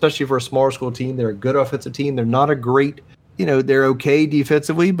 especially for a smaller school team. They're a good offensive team. They're not a great, they're okay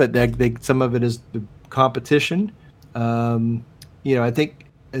defensively, but some of it is the competition. I think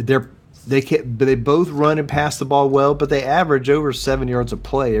they both run and pass the ball well, but they average over 7 yards of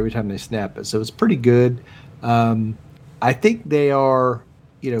play every time they snap it. So it's pretty good. I think they are,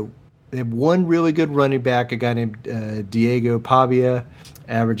 they have one really good running back, a guy named Diego Pavia,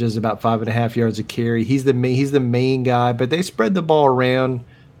 averages about 5.5 yards a carry. He's the main guy, but they spread the ball around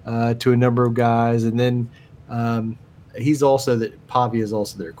to a number of guys, and then Pavia is also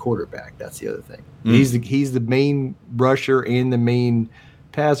their quarterback. That's the other thing. He's the main rusher and the main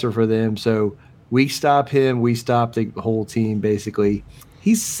passer for them. So we stop him, we stop the whole team basically.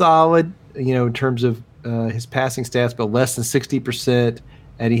 He's solid, in terms of his passing stats, but less than 60%.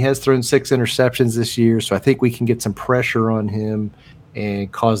 And he has thrown 6 interceptions this year, so I think we can get some pressure on him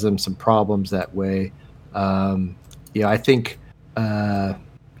and cause them some problems that way. I think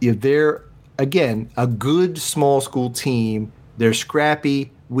they're, again, a good small school team. They're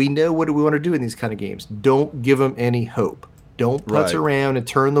scrappy. We know what we want to do in these kind of games. Don't give them any hope. Don't putz around and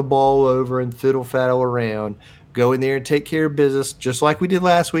turn the ball over and fiddle-faddle around. Go in there and take care of business, just like we did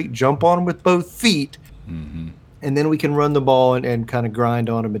last week. Jump on them with both feet. Mm-hmm. And then we can run the ball and kind of grind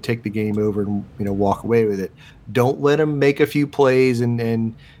on them and take the game over and walk away with it. Don't let them make a few plays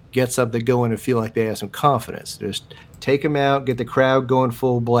and get something going and feel like they have some confidence. Just take them out, get the crowd going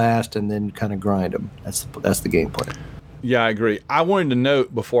full blast, and then kind of grind them. That's the game plan. Yeah, I agree. I wanted to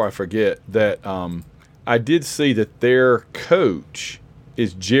note before I forget that I did see that their coach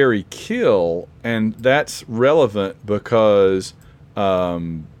is Jerry Kill, and that's relevant because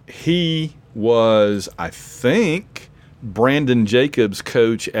he was, I think, Brandon Jacobs'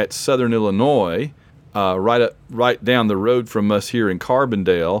 coach at Southern Illinois, right down the road from us here in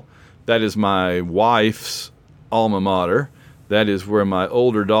Carbondale. That is my wife's alma mater. That is where my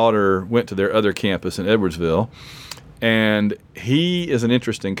older daughter went to their other campus in Edwardsville. And he is an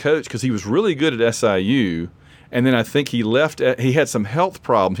interesting coach because he was really good at SIU. And then I think he left. He had some health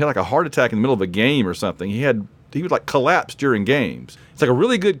problems. He had like a heart attack in the middle of a game or something. He would like collapse during games. It's like a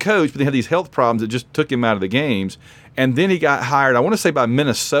really good coach, but they had these health problems that just took him out of the games. And then he got hired, I want to say, by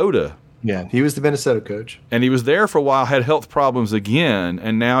Minnesota. Yeah, he was the Minnesota coach. And he was there for a while, had health problems again,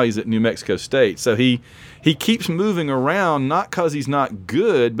 and now he's at New Mexico State. So he keeps moving around, not because he's not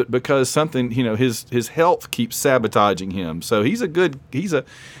good, but because something, his health keeps sabotaging him. So he's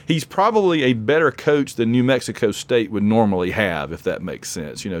probably a better coach than New Mexico State would normally have, if that makes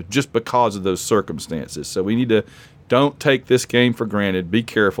sense, just because of those circumstances. So we need to don't take this game for granted. Be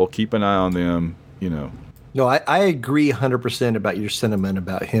careful. Keep an eye on them, No, I agree 100% about your sentiment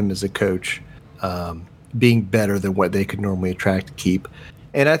about him as a coach being better than what they could normally attract to keep.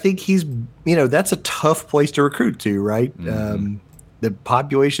 And I think he's, that's a tough place to recruit to, right? Mm-hmm. The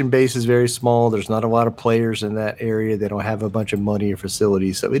population base is very small. There's not a lot of players in that area. They don't have a bunch of money or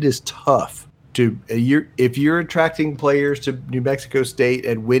facilities. So it is tough if you're attracting players to New Mexico State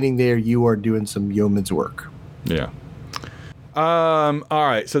and winning there, you are doing some yeoman's work. Yeah. All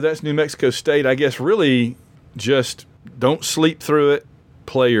right. So that's New Mexico State. I guess really just don't sleep through it.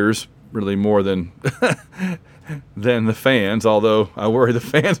 Players really more than than the fans, although I worry the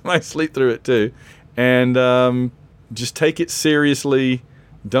fans might sleep through it too. And just take it seriously.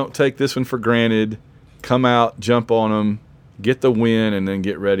 Don't take this one for granted. Come out, jump on them, get the win, and then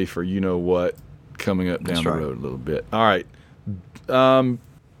get ready for what coming up down the road a little bit. All right.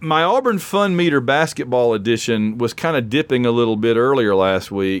 My Auburn Fun Meter basketball edition was kind of dipping a little bit earlier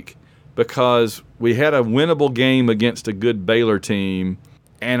last week because we had a winnable game against a good Baylor team,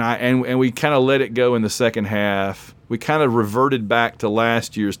 and we kind of let it go in the second half. We kind of reverted back to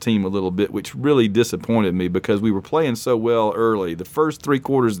last year's team a little bit, which really disappointed me because we were playing so well early. The first 3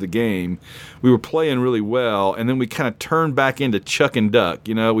 quarters of the game, we were playing really well, and then we kind of turned back into chuck and duck.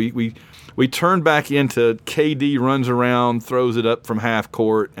 You know, we turned back into KD runs around, throws it up from half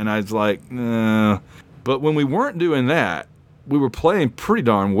court, and I was like, nah. But when we weren't doing that, we were playing pretty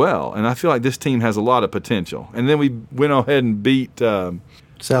darn well, and I feel like this team has a lot of potential. And then we went ahead and beat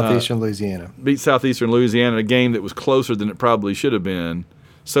Southeastern Louisiana. Beat Southeastern Louisiana, a game that was closer than it probably should have been.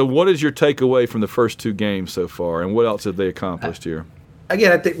 So what is your takeaway from the first 2 games so far, and what else have they accomplished here?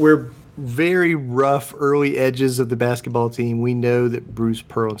 Again, I think we're very rough early edges of the basketball team. We know that Bruce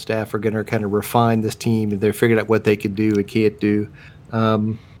Pearl and staff are going to kind of refine this team, and they're figuring out what they can do and can't do.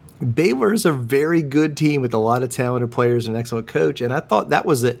 Baylor is a very good team with a lot of talented players and an excellent coach, and I thought that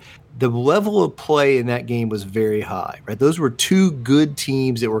was it. The level of play in that game was very high, right? Those were 2 good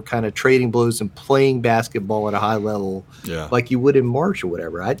teams that were kind of trading blows and playing basketball at a high level, like you would in March or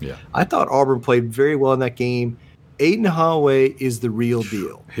whatever. I thought Auburn played very well in that game. Aiden Holloway is the real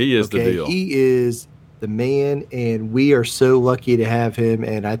deal. He is the deal. He is the man, and we are so lucky to have him,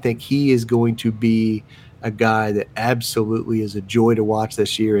 and I think he is going to be a guy that absolutely is a joy to watch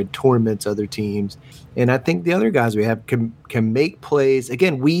this year and tournaments other teams. And I think the other guys we have can make plays.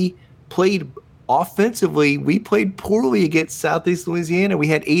 Again, we played offensively. We played poorly against Southeast Louisiana. We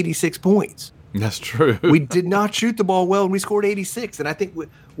had 86 points. That's true. We did not shoot the ball well, and we scored 86. And I think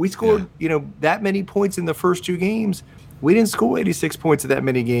we scored that many points in the first 2 games. We didn't score 86 points in that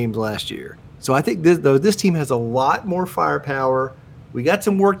many games last year. So I think this team has a lot more firepower. We got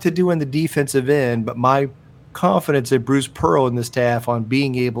some work to do in the defensive end, but my confidence in Bruce Pearl and the staff on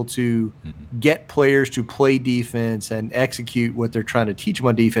being able to get players to play defense and execute what they're trying to teach them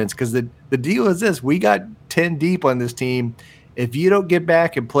on defense. Because the deal is this: we got 10 deep on this team. If you don't get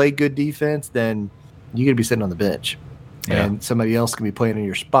back and play good defense, then you're going to be sitting on the bench, and somebody else can be playing in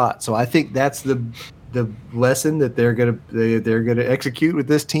your spot. So I think that's the lesson that they're gonna execute with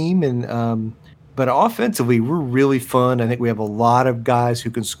this team. And but offensively, we're really fun. I think we have a lot of guys who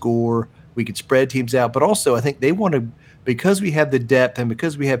can score. We can spread teams out, but also I think they want to, because we have the depth and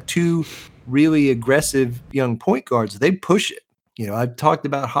because we have 2 really aggressive young point guards, they push it. You know, I've talked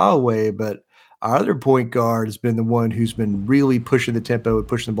about Holloway, but our other point guard has been the one who's been really pushing the tempo and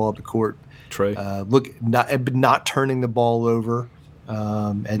pushing the ball up the court. Trey, not turning the ball over,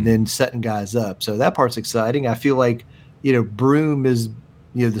 and then setting guys up. So that part's exciting. I feel like, Broome is,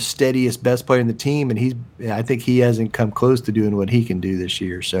 the steadiest, best player in the team, and I think he hasn't come close to doing what he can do this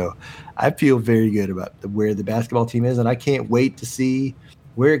year. So I feel very good about where the basketball team is, and I can't wait to see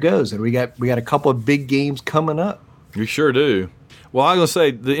where it goes. And we got a couple of big games coming up. We sure do. Well, I was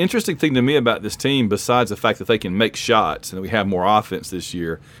going to say, the interesting thing to me about this team, besides the fact that they can make shots and we have more offense this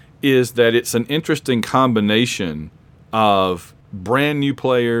year, is that it's an interesting combination of brand new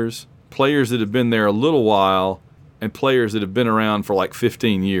players that have been there a little while, and players that have been around for like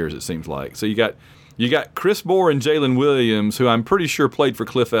 15 years, it seems like. So you got Chris Moore and Jalen Williams, who I'm pretty sure played for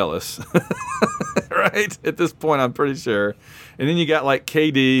Cliff Ellis, right? At this point, I'm pretty sure. And then you got like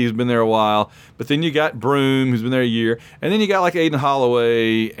KD, who's been there a while. But then you got Broome, who's been there a year. And then you got like Aiden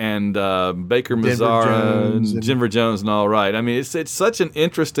Holloway and Baker Mazzara and Denver Jones and all, right. I mean, it's such an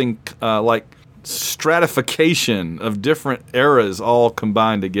interesting stratification of different eras all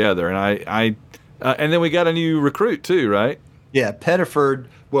combined together. And and then we got a new recruit too, right? Yeah, Pettiford.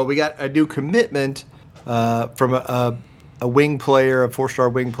 Well, we got a new commitment from a wing player, a 4-star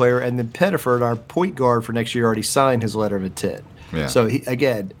wing player, and then Pettiford, our point guard for next year, already signed his letter of intent. Yeah. So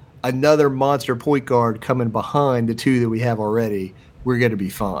again, another monster point guard coming behind the 2 that we have already. We're going to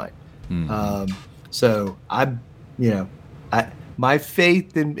be fine. Mm-hmm. So my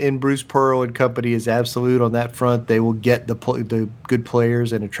faith in Bruce Pearl and company is absolute on that front. They will get the good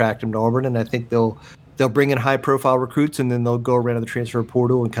players and attract them to Auburn, and I think they'll bring in high-profile recruits, and then they'll go around the transfer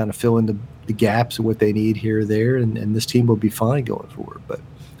portal and kind of fill in the gaps of what they need here or there, and this team will be fine going forward. But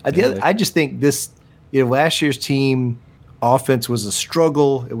I just think this, last year's team offense was a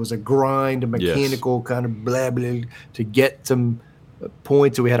struggle. It was a grind, a mechanical kind of blah, blah, to get some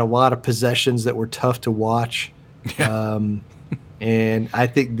points. And we had a lot of possessions that were tough to watch. Yeah. And I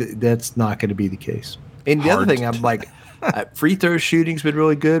think that's not going to be the case. And the other thing, I'm like, free throw shooting's been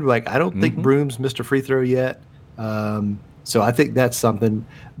really good. Like, I don't think Broome's missed a free throw yet. So I think that's something.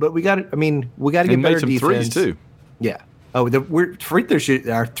 But we got to get better defense. Threes too. Yeah. Oh, free throw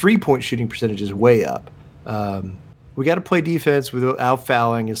our 3-point shooting percentage is way up. We got to play defense without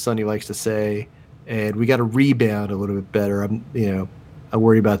fouling, as Sonny likes to say, and we got to rebound a little bit better. I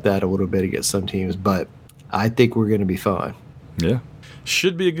worry about that a little bit against some teams, but I think we're going to be fine. Yeah.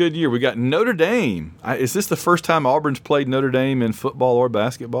 Should be a good year. We got Notre Dame. Is this the first time Auburn's played Notre Dame in football or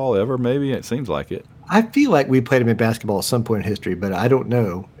basketball ever? Maybe. It seems like it. I feel like we played them in basketball at some point in history, but I don't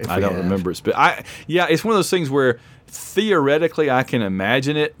know if I don't remember it. It's one of those things where theoretically I can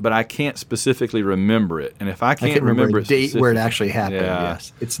imagine it, but I can't specifically remember it. And if I can't remember a date where it actually happened,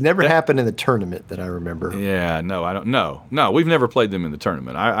 yes. It's never happened in the tournament that I remember. Yeah, no, I don't know. No, we've never played them in the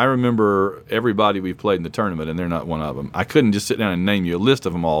tournament. I remember everybody we've played in the tournament, and they're not one of them. I couldn't just sit down and name you a list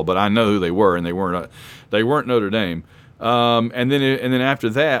of them all, but I know who they were, and they weren't Notre Dame. And then after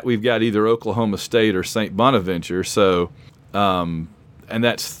that, we've got either Oklahoma State or St. Bonaventure. So, and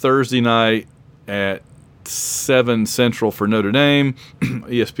that's Thursday night at 7 Central for Notre Dame,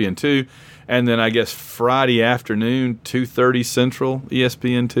 ESPN2, and then I guess Friday afternoon, 2:30 Central,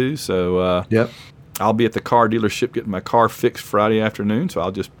 ESPN2. So, yep. I'll be at the car dealership getting my car fixed Friday afternoon. So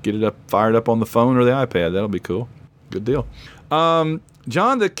I'll just get it fired up on the phone or the iPad. That'll be cool. Good deal.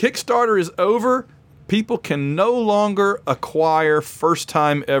 John, the Kickstarter is over. People can no longer acquire first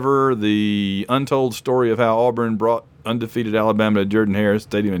time ever the untold story of how Auburn brought undefeated Alabama to Jordan-Hare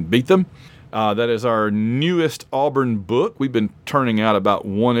Stadium and beat them. That is our newest Auburn book. We've been turning out about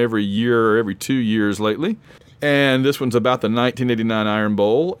one every year or every 2 years lately. And this one's about the 1989 Iron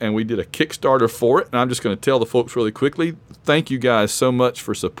Bowl, and we did a Kickstarter for it. And I'm just going to tell the folks really quickly, thank you guys so much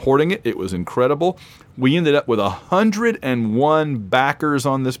for supporting it. It was incredible. We ended up with 101 backers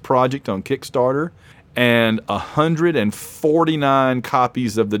on this project on Kickstarter, and 149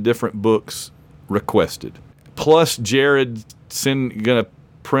 copies of the different books requested. Plus, Jared's going to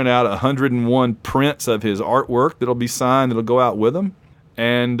print out 101 prints of his artwork that'll be signed, that'll go out with them.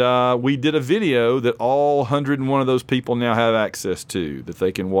 And we did a video that all 101 of those people now have access to, that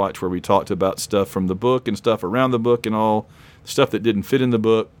they can watch, where we talked about stuff from the book and stuff around the book and all stuff that didn't fit in the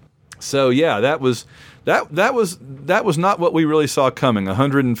book. So yeah, that was not what we really saw coming.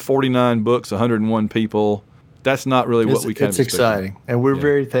 149 books, 101 people. That's not really what we kind of expected. It's exciting, and we're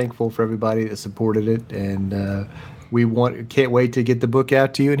very thankful for everybody that supported it, and can't wait to get the book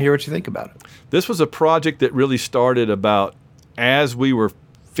out to you and hear what you think about it. This was a project that really started about as we were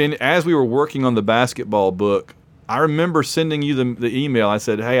working on the basketball book. I remember sending you the email. I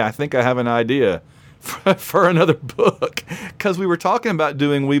said, "Hey, I think I have an idea for another book," because we were talking about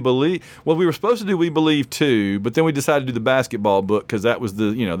doing We Believe. Well, we were supposed to do We Believe 2, but then we decided to do the basketball book because that was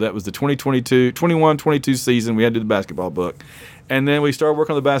the 21-22 season. We had to do the basketball book. And then we started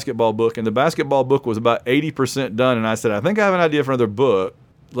working on the basketball book, and the basketball book was about 80% done. And I said, I think I have an idea for another book.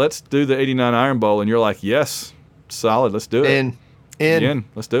 Let's do the 89 Iron Bowl. And you're like, yes, solid, let's do it. In.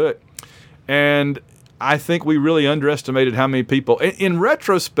 Let's do it. And I think we really underestimated how many people, in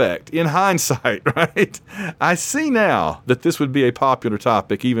retrospect, in hindsight, right? I see now that this would be a popular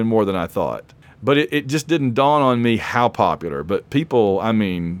topic even more than I thought. But it just didn't dawn on me how popular. But people, I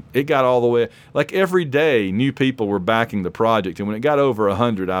mean, it got all the way. Like every day, new people were backing the project. And when it got over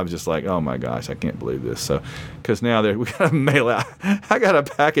 100, I was just like, oh my gosh, I can't believe this. So, because now we got to mail out. I got to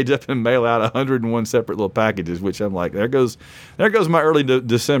package up and mail out 101 separate little packages, which I'm like, there goes my early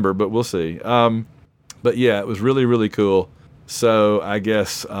December, but we'll see. But yeah, it was really, really cool. So I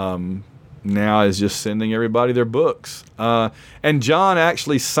guess now is just sending everybody their books. And John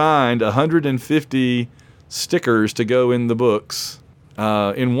actually signed 150 stickers to go in the books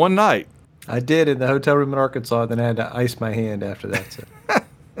in one night. I did in the hotel room in Arkansas, then I had to ice my hand after that. So.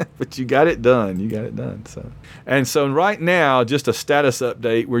 But you got it done. So right now, just a status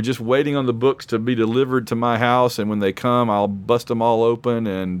update. We're just waiting on the books to be delivered to my house, and when they come, I'll bust them all open,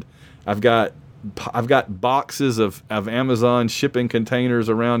 and I've got boxes of Amazon shipping containers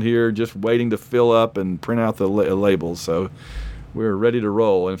around here just waiting to fill up and print out the labels. So we're ready to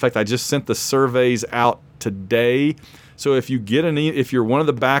roll. In fact, I just sent the surveys out today. So if you get if you're one of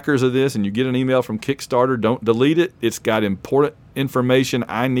the backers of this and you get an email from Kickstarter, don't delete it. It's got important information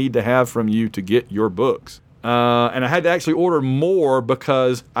I need to have from you to get your books. And I had to actually order more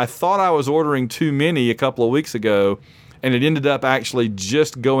because I thought I was ordering too many a couple of weeks ago. And it ended up actually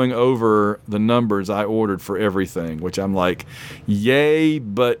just going over the numbers I ordered for everything, which I'm like, yay,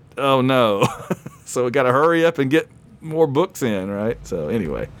 but oh no. So we got to hurry up and get more books in, right? So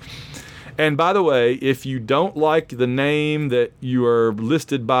anyway. And by the way, if you don't like the name that you are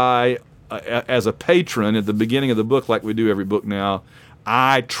listed by as a patron at the beginning of the book, like we do every book now,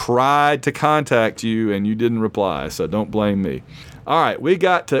 I tried to contact you and you didn't reply, so don't blame me. All right, we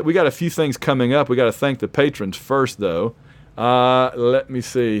got a few things coming up. We got to thank the patrons first, though. Let me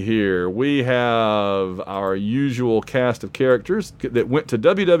see here. We have our usual cast of characters that went to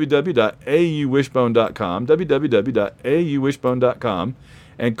www.auwishbone.com,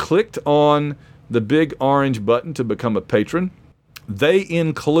 and clicked on the big orange button to become a patron. They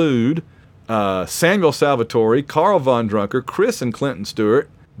include Samuel Salvatore, Carl Von Drunker, Chris and Clinton Stewart,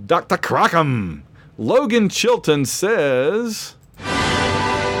 Dr. Crockham. Logan Chilton says...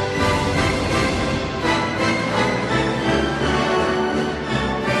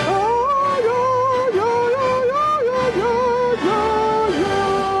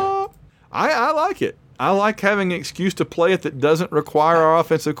 I like it. I like having an excuse to play it that doesn't require our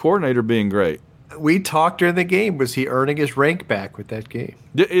offensive coordinator being great. We talked during the game. Was he earning his rank back with that game?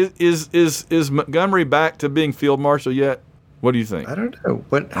 Is Montgomery back to being field marshal yet? What do you think? I don't know.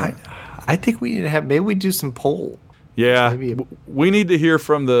 But I think we need to have, maybe we do some poll. Yeah, we need to hear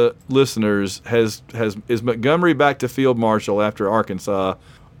from the listeners. Is Montgomery back to field marshal after Arkansas,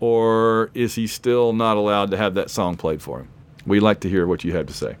 or is he still not allowed to have that song played for him? We'd like to hear what you have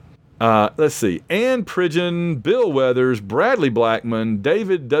to say. Let's see. Ann Pridgeon, Bill Weathers, Bradley Blackman,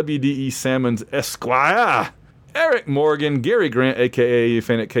 David WDE Salmons Esquire, Eric Morgan, Gary Grant, a.k.a.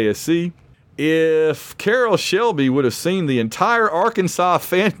 fan at KSC. If Carroll Shelby would have seen the entire Arkansas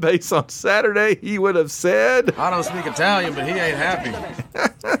fan base on Saturday, he would have said... I don't speak Italian, but he ain't happy.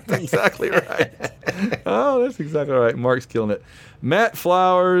 That's exactly right. Oh, that's exactly right. Mark's killing it. Matt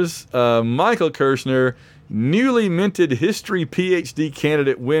Flowers, Michael Kirshner, newly minted history PhD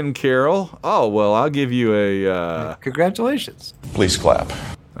candidate Win Carroll. Oh, well, I'll give you a... Congratulations. Please clap.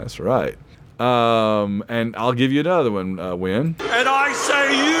 That's right. And I'll give you another one, Win. And I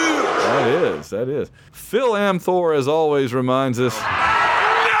say you! That is. Phil Amthor, as always, reminds us...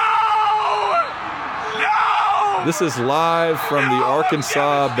 No! This is live from the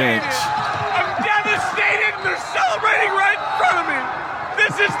Arkansas bench. I'm devastated and they're celebrating right in front of me.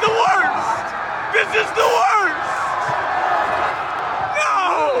 This is the worst. This is the worst.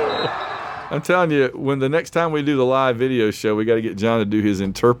 No! I'm telling you, when the next time we do the live video show, we got to get John to do his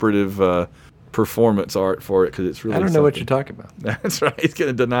interpretive performance art for it because it's really. I don't know what you're talking about. That's right. He's going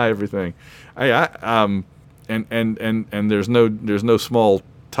to deny everything. And there's no small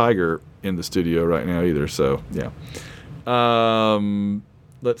tiger in the studio right now either. So yeah.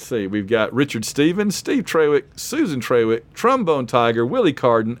 Let's see. We've got Richard Stevens, Steve Trawick, Susan Trawick, Trombone Tiger, Willie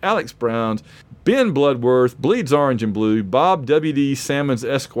Carden, Alex Browns, Ben Bloodworth, Bleeds Orange and Blue, Bob W.D. Salmons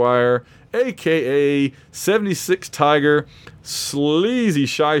Esquire, a.k.a. 76 Tiger, Sleazy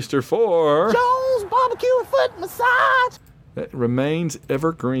Shyster for... Jones Barbecue and Foot Massage. That remains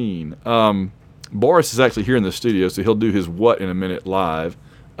evergreen. Boris is actually here in the studio, so he'll do his what in a minute live.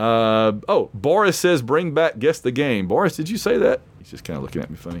 Boris says bring back Guess the Game. Boris, did you say that? He's just kind of looking at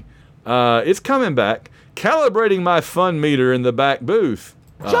me funny. It's coming back. Calibrating my fun meter in the back booth.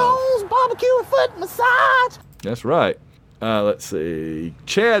 Jones Barbecue and Foot Massage. That's right. Let's see.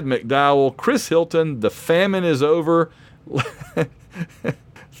 Chad McDowell, Chris Hilton, the famine is over.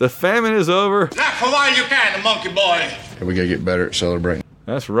 The famine is over. Not for while you can, monkey boy. We gotta get better at celebrating.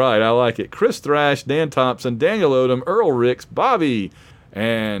 That's right. I like it. Chris Thrash, Dan Thompson, Daniel Odom, Earl Ricks, Bobby,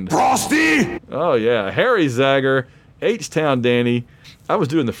 and... Frosty! Oh, yeah. Harry Zager, H-Town Danny. I was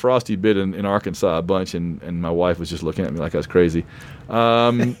doing the Frosty bit in Arkansas a bunch, and my wife was just looking at me like I was crazy.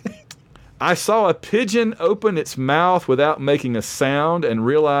 I saw a pigeon open its mouth without making a sound and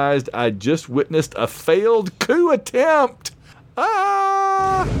realized I just witnessed a failed coup attempt.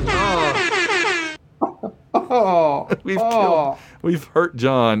 We've hurt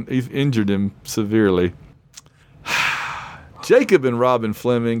John. We've injured him severely. Jacob and Robin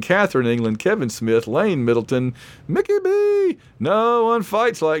Fleming, Catherine England, Kevin Smith, Lane Middleton, Mickey B. No one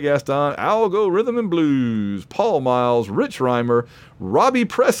fights like Gaston. Algo Rhythm and Blues, Paul Miles, Rich Reimer, Robbie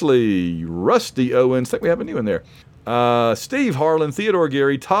Presley, Rusty Owens. I think we have a new one there. Steve Harlan, Theodore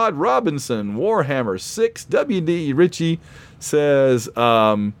Gary, Todd Robinson, Warhammer 6, W.D. Ritchie says,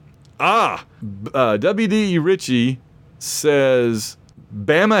 W.D. Ritchie says,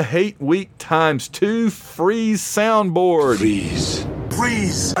 Bama Hate Week ×2 freeze soundboard. Freeze.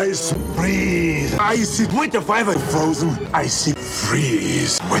 Freeze. Ice. Freeze. Icy. Winter fiber. Frozen. Icy.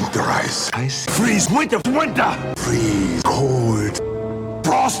 Freeze. Winter ice. Ice. Freeze. Winter. Winter. Freeze. Cold.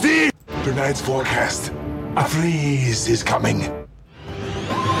 Frosty. Tonight's forecast. A freeze is coming.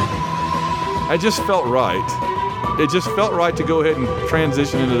 I just felt right. It just felt right to go ahead and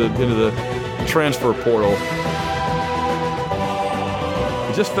transition into the transfer portal.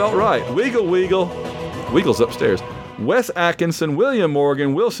 It just felt right. Weagle. Weagle's upstairs. Wes Atkinson, William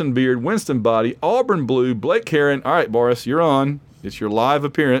Morgan, Wilson Beard, Winston Body, Auburn Blue, Blake Heron. All right, Boris, you're on. It's your live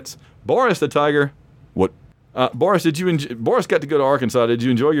appearance. Boris the Tiger. What? Boris, Boris got to go to Arkansas. Did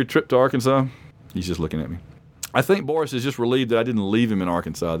you enjoy your trip to Arkansas? He's just looking at me. I think Boris is just relieved that I didn't leave him in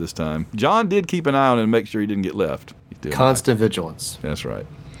Arkansas this time. John did keep an eye on him and make sure he didn't get left. Constant vigilance. That's right.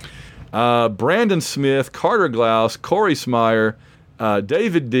 Brandon Smith, Carter Glaus, Corey Smyer,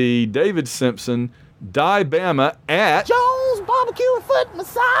 David D, David Simpson, Die Bama at Jones Barbecue and Foot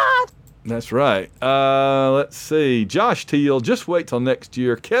Massage. That's right. Let's see. Josh Teal, just wait till next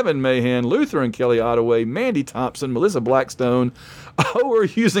year. Kevin Mahan, Luther and Kelly Ottaway, Mandy Thompson, Melissa Blackstone. Oh, we're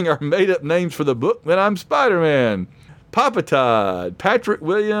using our made-up names for the book, then I'm Spider-Man. Papa Todd, Patrick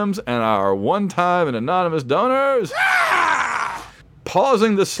Williams, and our one-time and anonymous donors.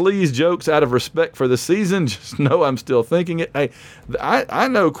 Pausing the sleaze jokes out of respect for the season. Just know I'm still thinking it. Hey, I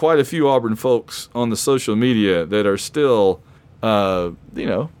know quite a few Auburn folks on the social media that are still,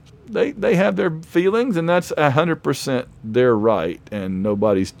 they have their feelings, and that's 100% their right, and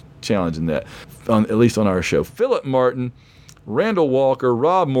nobody's challenging that, at least on our show. Philip Martin, Randall Walker,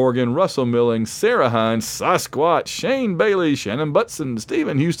 Rob Morgan, Russell Milling, Sarah Hines, Sasquatch, Shane Bailey, Shannon Butson,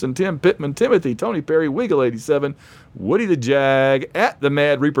 Stephen Houston, Tim Pittman, Timothy, Tony Perry, Wiggle87, Woody the Jag, at the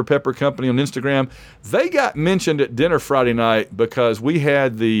Mad Reaper Pepper Company on Instagram. They got mentioned at dinner Friday night because we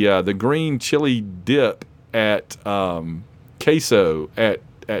had the green chili dip at queso at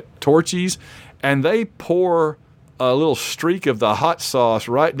Torchy's, and they pour a little streak of the hot sauce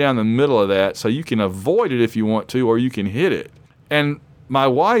right down the middle of that, so you can avoid it if you want to, or you can hit it. And my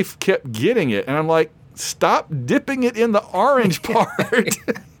wife kept getting it, and I'm like, stop dipping it in the orange part.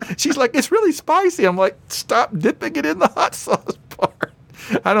 She's like, it's really spicy. I'm like, stop dipping it in the hot sauce part.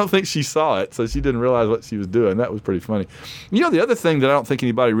 I don't think she saw it, so she didn't realize what she was doing. That was pretty funny. You know, the other thing that I don't think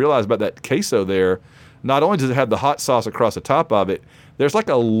anybody realized about that queso there, not only does it have the hot sauce across the top of it, there's like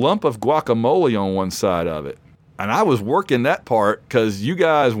a lump of guacamole on one side of it. And I was working that part because you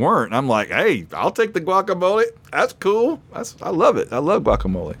guys weren't. I'm like, hey, I'll take the guacamole. That's cool. I love it. I love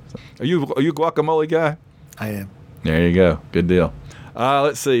guacamole. Are you a guacamole guy? I am. There you go. Good deal.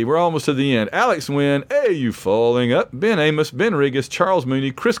 Let's see. We're almost to the end. Alex Wynn, Hey, You Falling Up, Ben Amos, Ben Regas, Charles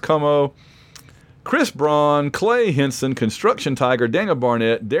Mooney, Chris Como, Chris Braun, Clay Henson, Construction Tiger, Daniel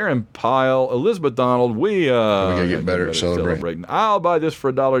Barnett, Darren Pyle, Elizabeth Donald. We gotta get better at celebrating. I'll buy this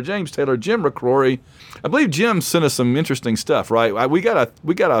for $1. James Taylor, Jim McCrory. I believe Jim sent us some interesting stuff, right? We got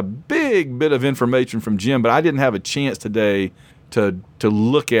a big bit of information from Jim, but I didn't have a chance today to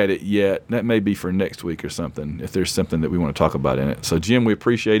look at it yet. That may be for next week or something, if there's something that we want to talk about in it. So, Jim, we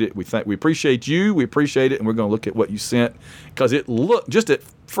appreciate it. We appreciate you. We appreciate it, and we're going to look at what you sent because it looked, just at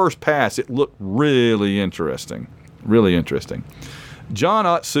first pass, it looked really interesting. Really interesting. John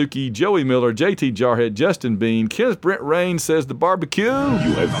Otsuki, Joey Miller, JT Jarhead, Justin Bean, Kenneth Brent Rain says the barbecue.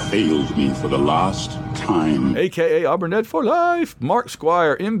 You have failed me for the last time. A.K.A. Auburnett for life. Mark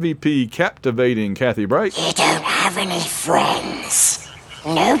Squire, MVP, captivating Kathy Bright. You don't have any friends.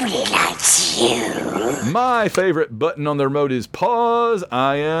 Nobody likes you. My favorite button on the remote is pause.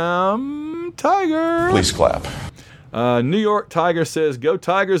 I am Tiger. Please clap. New York Tiger says, go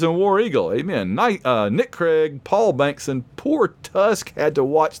Tigers and War Eagle. Amen. Nick Craig, Paul Bankson, poor Tusk had to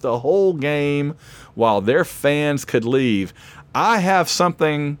watch the whole game while their fans could leave. I have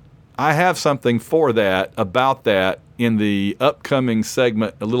something for that, about that, in the upcoming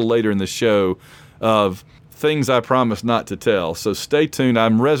segment a little later in the show of things I promise not to tell. So stay tuned.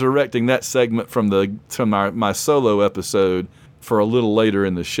 I'm resurrecting that segment from my solo episode for a little later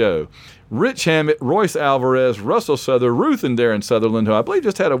in the show. Rich Hammett, Royce Alvarez, Russell Souther, Ruth and Darren Sutherland, who I believe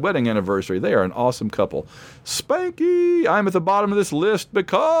just had a wedding anniversary. They are an awesome couple. Spanky, I'm at the bottom of this list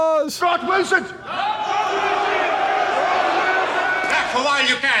because... Scott Wilson! Back for while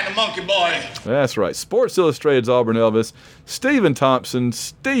you can, the monkey boy. That's right. Sports Illustrated's Auburn Elvis, Stephen Thompson,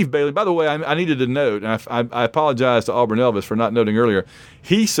 Steve Bailey. By the way, I needed to note, and I apologize to Auburn Elvis for not noting earlier,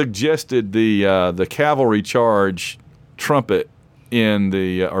 he suggested the cavalry charge trumpet in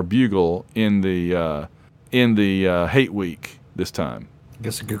the or bugle in the Hate Week this time.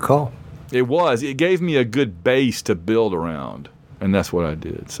 That's a good call. It was. It gave me a good base to build around, and that's what I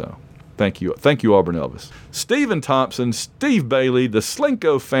did. So, thank you, Auburn Elvis, Stephen Thompson, Steve Bailey, the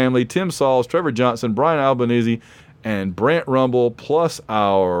Slinko family, Tim Sauls, Trevor Johnson, Brian Albanese, and Brant Rumble, plus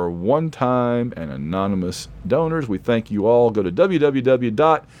our one-time and anonymous donors. We thank you all. Go to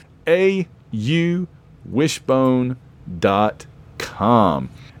www.auwishbone.com.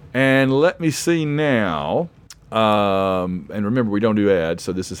 And let me see now. And remember, we don't do ads,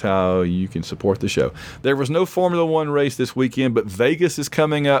 so this is how you can support the show. There was no Formula One race this weekend, but Vegas is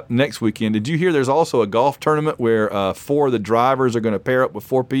coming up next weekend. Did you hear there's also a golf tournament where 4 of the drivers are going to pair up with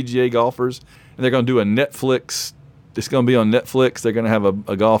 4 PGA golfers, and they're going to do a Netflix. It's going to be on Netflix. They're going to have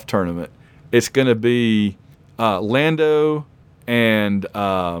a golf tournament. It's going to be Lando and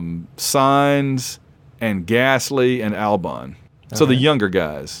Sainz and Gasly and Albon. So the younger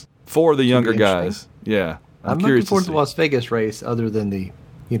guys, 4 of the younger guys. Yeah. I'm looking forward to the Las Vegas race other than I'll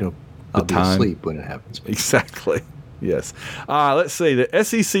be time. asleep when it happens. Exactly. Yes. Let's see. The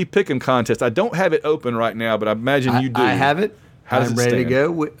SEC Pick'em contest. I don't have it open right now, but I imagine you do. I have it. I'm ready to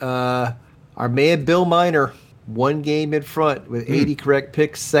go. Our man Bill Miner, one game in front with 80 correct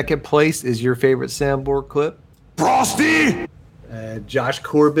picks. Second place is your favorite soundboard clip. Frosty! Josh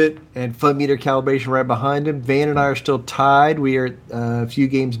Corbett and Fun Meter Calibration right behind him. Van and I are still tied. We are a few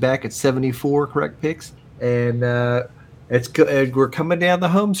games back at 74 correct picks. And we're coming down the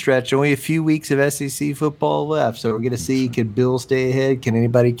home stretch. Only a few weeks of SEC football left. So we're going to see, can Bill stay ahead? Can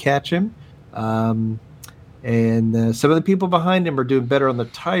anybody catch him? And some of the people behind him are doing better on the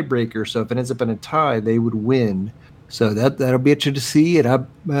tiebreaker. So if it ends up in a tie, they would win. So that'll be interesting to see. And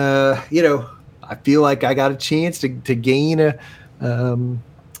I feel like I got a chance to gain a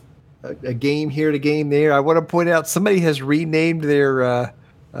game here, to game there. I want to point out somebody has renamed their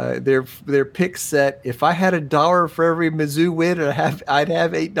pick set. If I had $1 for every Mizzou win, I'd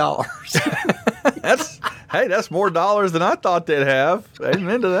have $8. That's more dollars than I thought they'd have.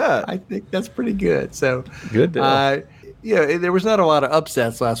 Amen to that. I think that's pretty good. So good deal. There was not a lot of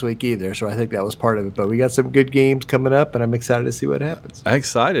upsets last week either, so I think that was part of it. But we got some good games coming up, and I'm excited to see what happens.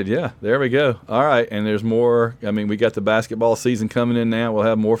 Excited, yeah. There we go. All right, and there's more. I mean, we got the basketball season coming in now. We'll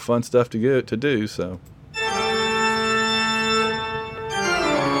have more fun stuff to do. So.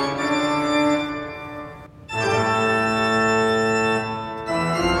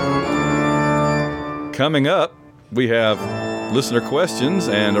 Coming up, we have listener questions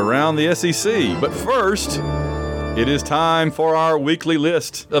and around the SEC. But first, it is time for our weekly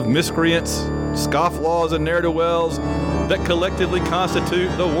list of miscreants, scofflaws, and ne'er-do-wells that collectively constitute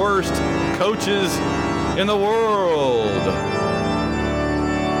the worst coaches in the world.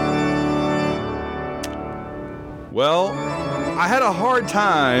 Well, I had a hard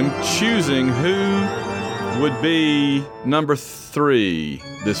time choosing who would be number 3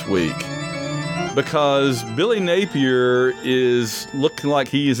 this week, because Billy Napier is looking like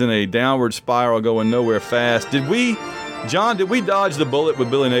he's in a downward spiral going nowhere fast. Did we dodge the bullet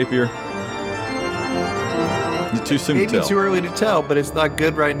with Billy Napier? It's too soon to tell. Maybe too early to tell, but it's not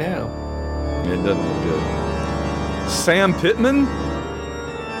good right now. It doesn't look good. Sam Pittman?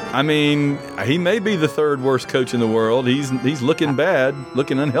 I mean, he may be the 3rd worst coach in the world. He's looking bad,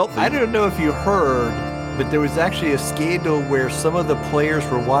 looking unhealthy. I don't know if you heard, but there was actually a scandal where some of the players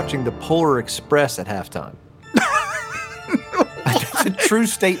were watching the Polar Express at halftime. That's a true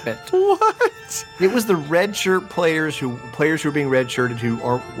statement. What? It was the red shirt players who were being red shirted who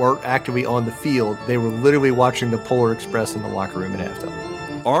weren't actively on the field. They were literally watching the Polar Express in the locker room at halftime.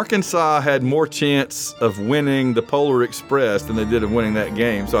 Arkansas had more chance of winning the Polar Express than they did of winning that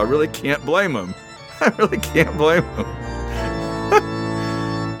game, so I really can't blame them.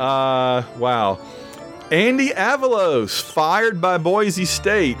 Wow. Andy Avalos, fired by Boise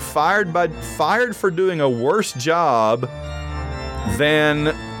State, fired for doing a worse job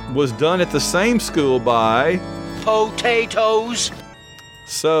than was done at the same school by potatoes.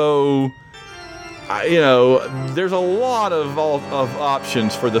 So, there's a lot of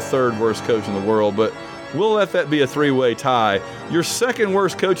options for the 3rd worst coach in the world, but we'll let that be a 3-way tie. Your 2nd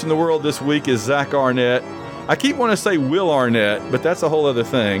worst coach in the world this week is Zach Arnett. I keep wanting to say Will Arnett, but that's a whole other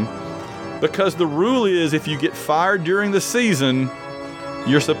thing. Because the rule is if you get fired during the season,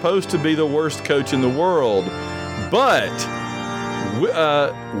 you're supposed to be the worst coach in the world. But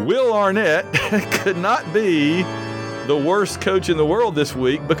Will Arnett could not be the worst coach in the world this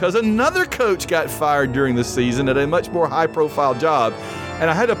week because another coach got fired during the season at a much more high-profile job. And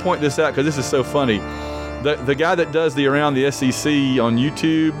I had to point this out because this is so funny. The guy that does the Around the SEC on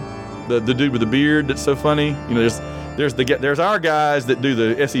YouTube, the dude with the beard that's so funny, there's our guys that do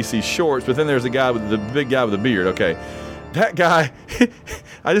the SEC shorts, but then there's the big guy with the beard. Okay, that guy.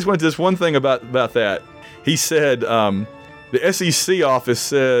 I just went to this one thing about that. He said the SEC office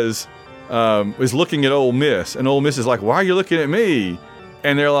says is looking at Ole Miss, and Ole Miss is like, "Why are you looking at me?"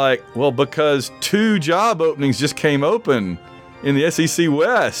 And they're like, "Well, because 2 job openings just came open in the SEC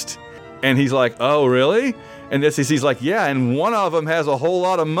West." And he's like, "Oh, really?" And the SEC's like, "Yeah, and one of them has a whole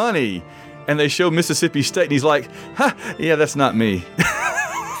lot of money." And they show Mississippi State, and he's like, yeah, that's not me.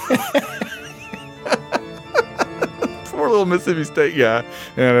 Poor little Mississippi State guy.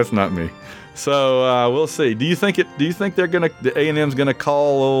 Yeah, that's not me. So we'll see. Do you think the A&M's gonna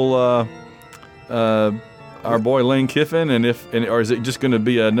call our boy Lane Kiffin, or is it just gonna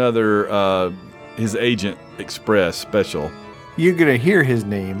be another his agent express special? You're gonna hear his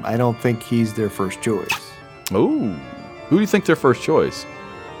name. I don't think he's their first choice. Ooh, who do you think their first choice?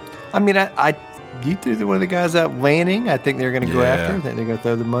 I mean, you threw one of the guys out, Lanning. I think they're going to go after. I think they're going to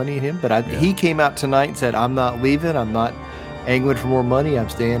throw the money at him. But he came out tonight and said, "I'm not leaving. I'm not angling for more money. I'm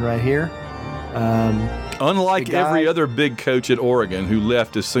staying right here." Unlike every other big coach at Oregon who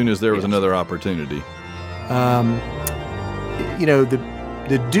left as soon as there was another opportunity.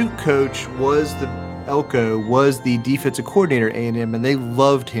 The Duke coach Elko was the defensive coordinator at A&M, and they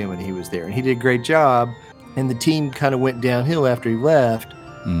loved him when he was there, and he did a great job. And the team kind of went downhill after he left.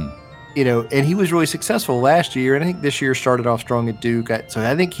 And he was really successful last year, and I think this year started off strong at Duke. So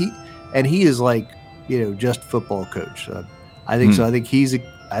I think he is like, just football coach. I think so. I think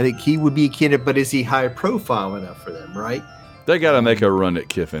he would be a candidate, but is he high profile enough for them? Right? They got to make a run at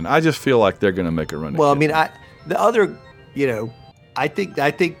Kiffin. I just feel like they're going to make a run. Well, at Kiffin. I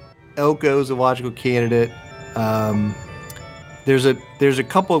think Elko's a logical candidate. There's a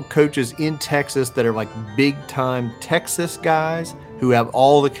couple of coaches in Texas that are like big time Texas guys who have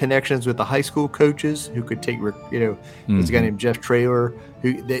all the connections with the high school coaches who could take, there's a guy named Jeff Traylor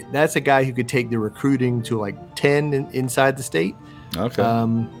that's a guy who could take the recruiting to like 10 inside the state. Okay.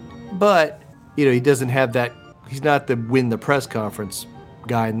 But he doesn't have that. He's not the win the press conference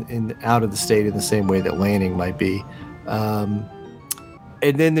guy in out of the state in the same way that Lanning might be.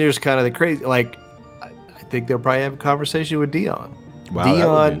 And then there's kind of the crazy, like, I think they'll probably have a conversation with Dion. Wow, that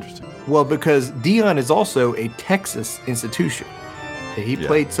would be interesting. Well, because Dion is also a Texas institution. He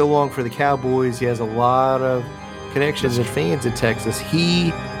played so long for the Cowboys. He has a lot of connections and fans in Texas.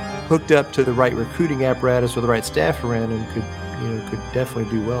 He hooked up to the right recruiting apparatus with the right staff around him, could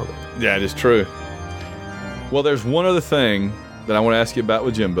definitely do well there. Yeah, it is true. Well, there's one other thing that I want to ask you about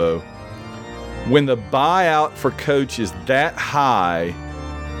with Jimbo. When the buyout for coach is that high,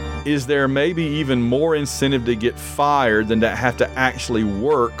 is there maybe even more incentive to get fired than to have to actually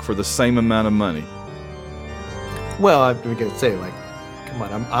work for the same amount of money? Well, I'm going to say, like, come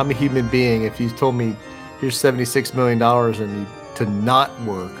on, I'm a human being. If you told me here's $76 million and to not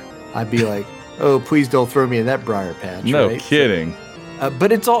work, I'd be like, oh, please don't throw me in that briar patch. No right? kidding.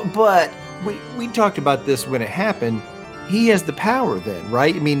 But we talked about this when it happened. He has the power then,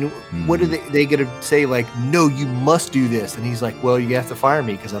 right? I mean, what are they going to say? Like, no, you must do this. And he's like, well, you have to fire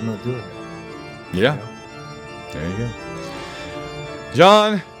me because I'm not doing it. Yeah. There you go.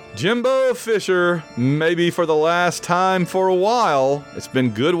 John, Jimbo Fisher, maybe for the last time for a while. It's been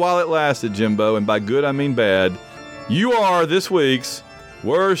good while it lasted, Jimbo. And by good, I mean bad. You are this week's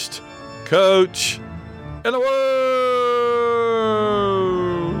worst coach in the world.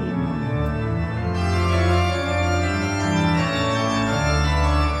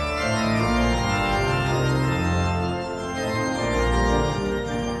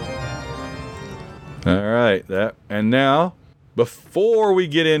 All right, and now, before we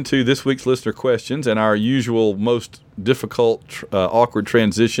get into this week's listener questions and our usual most difficult, awkward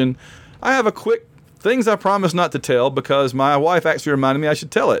transition, I have a quick things I promised not to tell because my wife actually reminded me I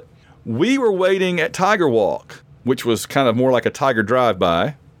should tell it. We were waiting at Tiger Walk, which was kind of more like a Tiger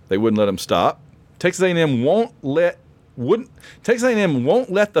drive-by. They wouldn't let them stop. Texas A&M won't let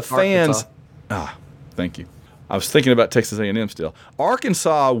the fans. Thank you. I was thinking about Texas A&M still.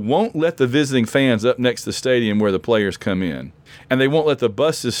 Arkansas won't let the visiting fans up next to the stadium where the players come in. And they won't let the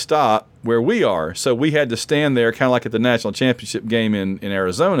buses stop where we are. So we had to stand there kind of like at the national championship game in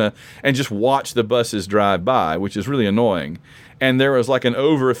Arizona and just watch the buses drive by, which is really annoying. And there was like an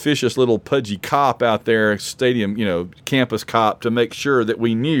over-officious little pudgy cop out there, stadium, campus cop, to make sure that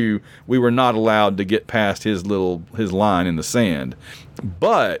we knew we were not allowed to get past his line in the sand.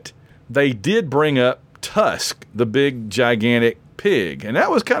 But they did bring up Tusk, the big, gigantic pig. And that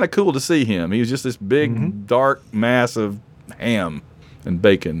was kind of cool to see him. He was just this big, dark mass of ham and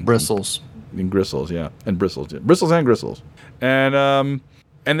bacon. Bristles. And gristles, yeah. And bristles. Yeah. Bristles and gristles. And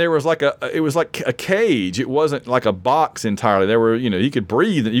there was it was like a cage. It wasn't like a box entirely. There were, you could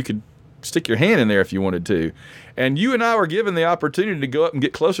breathe and you could stick your hand in there if you wanted to. And you and I were given the opportunity to go up and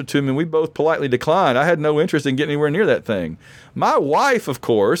get closer to him, and we both politely declined. I had no interest in getting anywhere near that thing. My wife, of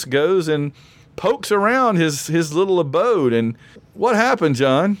course, goes and pokes around his little abode, and what happened,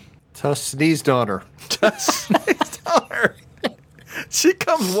 John? Tusk sneezed on her. She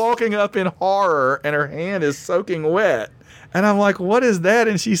comes walking up in horror, and her hand is soaking wet. And I'm like, what is that?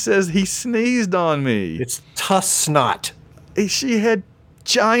 And she says, he sneezed on me. It's Tusk snot. She had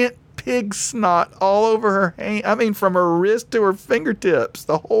giant pig snot all over her hand. I mean, from her wrist to her fingertips.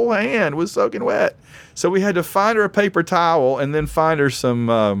 The whole hand was soaking wet. So we had to find her a paper towel and then find her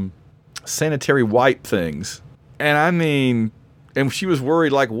some sanitary wipe things. And I mean, and she was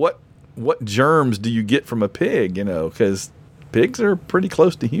worried, like, what germs do you get from a pig, because pigs are pretty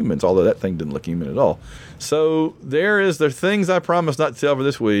close to humans, although that thing didn't look human at all. So the things I promised not to tell for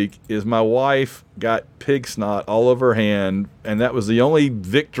this week is my wife got pig snot all over her hand, and that was the only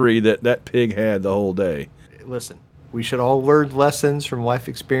victory that pig had the whole day. Listen, We should all learn lessons from life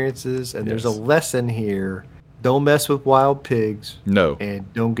experiences, and there's a lesson here. Don't mess with wild pigs. No.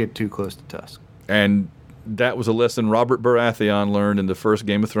 And don't get too close to Tusk. And that was a lesson Robert Baratheon learned in the first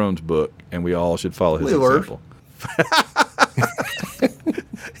Game of Thrones book, and we all should follow his example.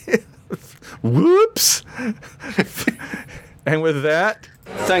 Whoops. And with that...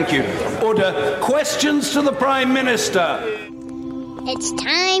 Thank you. Order. Questions to the Prime Minister. It's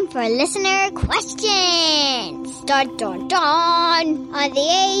time for listener questions. Dun, dun, dun, on the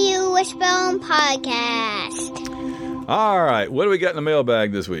AU Wishbone Podcast. All right. What do we got in the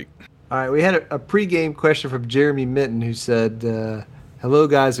mailbag this week? All right. We had a pregame question from Jeremy Minton who said, hello,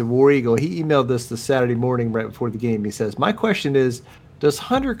 guys at War Eagle. He emailed us this Saturday morning right before the game. He says, my question is, does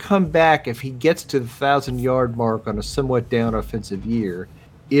Hunter come back if he gets to the 1,000-yard mark on a somewhat down offensive year?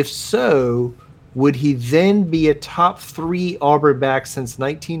 If so, would he then be a top 3 Auburn back since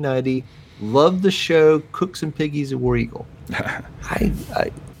 1990? Love the show, Cooks and Piggies at War Eagle. He'd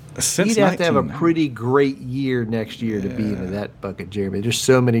have to have a pretty great year next year to be into that bucket, Jeremy. There's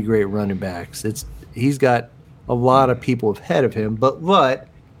so many great running backs. He's got a lot of people ahead of him. But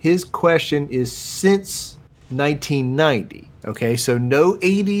his question is since 1990. Okay, so no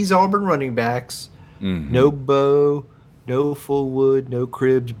 80s Auburn running backs, no Bo, no Fullwood, no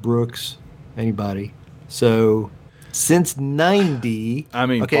Cribbs, Brooks, anybody. So since 90,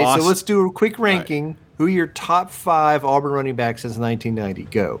 okay, so let's do a quick ranking. Right. Who are your top 5 Auburn running backs since 1990?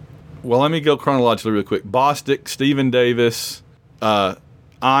 Go. Well, let me go chronologically real quick. Bostic, Stephen Davis,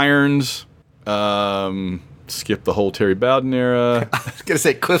 Irons, skip the whole Terry Bowden era. I was going to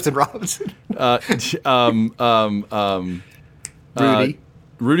say Clifton Robinson.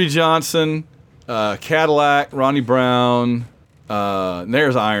 Rudy Johnson, Cadillac, Ronnie Brown.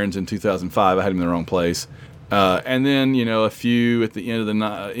 There's Irons in 2005. I had him in the wrong place. And then, a few at the end of the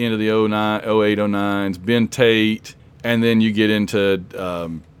 08, 09s, Ben Tate. And then you get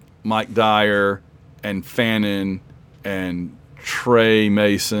into Mike Dyer and Fannin and Trey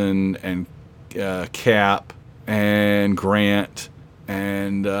Mason and Cap and Grant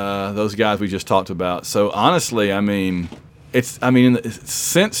and those guys we just talked about. So honestly, since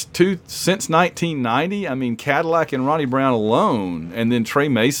 1990, Cadillac and Ronnie Brown alone, and then Trey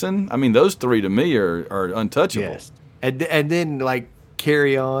Mason. Those 3 to me are untouchable. Yes, and then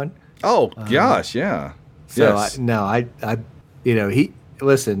carry on. Oh gosh, yeah. So yes.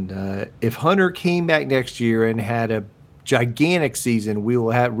 If Hunter came back next year and had a gigantic season, we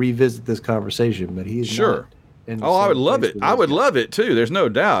will revisit this conversation. But he's sure. I would love it. I would love it too. There's no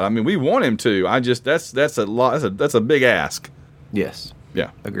doubt. We want him to. That's a lot. That's a big ask. Yes.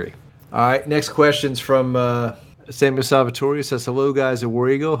 Yeah. Agree. All right. Next question's from Samuel Salvatore. Says, hello, guys at War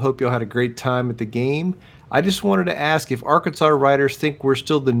Eagle. Hope y'all had a great time at the game. I just wanted to ask if Arkansas writers think we're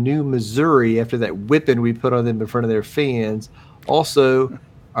still the new Missouri after that whipping we put on them in front of their fans. Also,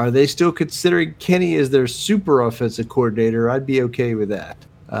 are they still considering Kenny as their super offensive coordinator? I'd be okay with that.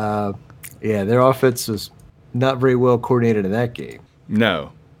 Their offense was not very well coordinated in that game.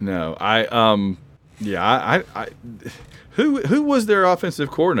 No. Who was their offensive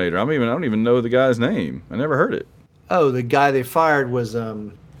coordinator? I don't even know the guy's name. I never heard it. Oh, the guy they fired was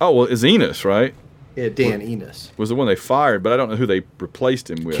it's Enos, right? Yeah, Dan Enos was the one they fired, but I don't know who they replaced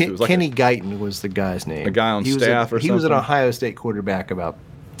him with. It was Kenny Guyton was the guy's name. A guy on staff or something. He was an Ohio State quarterback about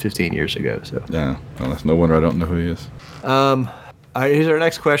 15 years ago. So yeah, well, that's no wonder I don't know who he is. All right, here's our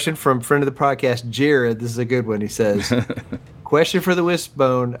next question from friend of the podcast, Jared. This is a good one. He says, question for the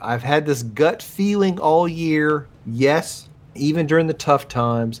Wishbone. I've had this gut feeling all year, yes, even during the tough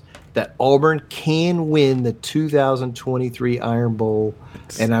times, that Auburn can win the 2023 Iron Bowl,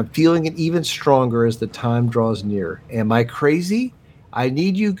 and I'm feeling it even stronger as the time draws near. Am I crazy? I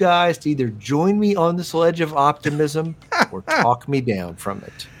need you guys to either join me on this ledge of optimism or talk me down from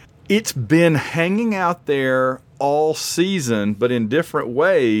it. It's been hanging out there all season, but in different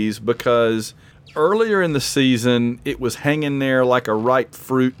ways, because earlier in the season it was hanging there like a ripe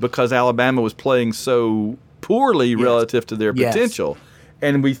fruit because Alabama was playing so poorly relative to their potential.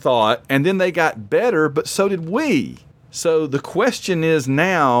 And we thought, and then they got better, but so did we. So the question is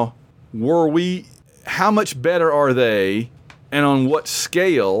now, how much better are they, and on what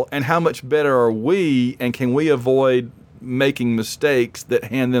scale, and how much better are we, and can we avoid making mistakes that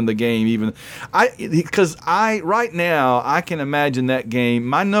hand them the game? Because right now I can imagine that game.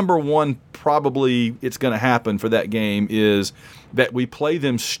 My number one, probably it's going to happen for that game, is that we play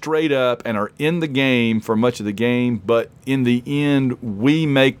them straight up and are in the game for much of the game, but in the end we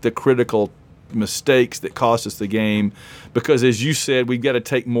make the critical mistakes that cost us the game, because as you said, we've got to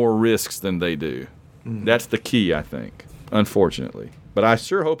take more risks than they do. That's the key, I think, unfortunately. But I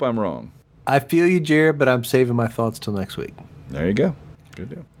sure hope I'm wrong. I feel you, Jared, but I'm saving my thoughts till next week. There you go. Good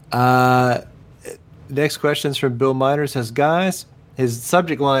deal. Next question is from Bill Miner. Says, guys, his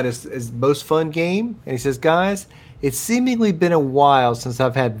subject line is most fun game. And he says, guys, it's seemingly been a while since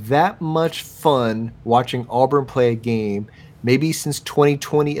I've had that much fun watching Auburn play a game, maybe since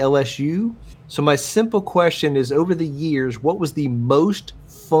 2020 LSU. So my simple question is, over the years, what was the most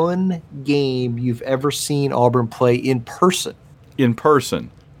fun game you've ever seen Auburn play in person? In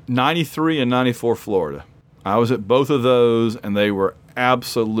person, 93 and 94 Florida. I was at both of those, and they were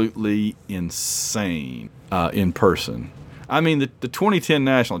absolutely insane in person. I mean, the 2010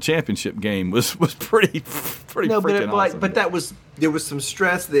 national championship game was pretty freaking awesome. But there was some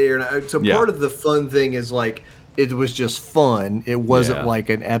stress there, and so part of the fun thing is like it was just fun. It wasn't like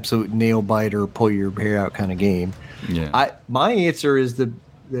an absolute nail biter, pull your hair out kind of game. Yeah. My answer is the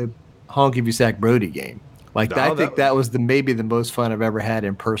Honk If You Sack Brody game. Like I think that was maybe the most fun I've ever had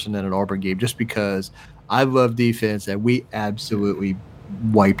in person in an Auburn game, just because I love defense and we absolutely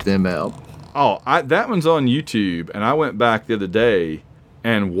wiped them out. Oh, that one's on YouTube, and I went back the other day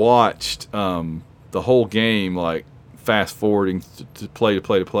and watched the whole game, like fast forwarding to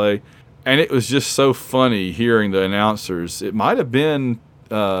play, and it was just so funny hearing the announcers. It might have been,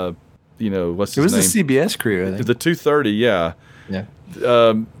 what's his name? It was the CBS crew, I think. The 2:30,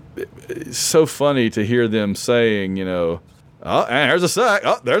 yeah. It's so funny to hear them saying, oh, and there's a sack.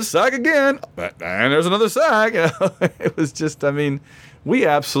 Oh, there's a sack again. And there's another sack. It was just, I mean, we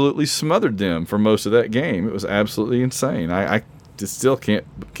absolutely smothered them for most of that game. It was absolutely insane. I just still can't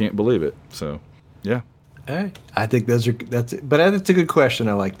believe it. So, yeah. All right. I think that's a good question.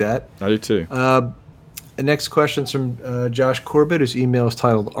 I like that. I do too. The next question is from Josh Corbett, whose email is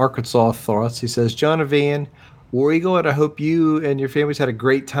titled Arkansas Thoughts. He says, John and Van, War Eagle, and I hope you and your families had a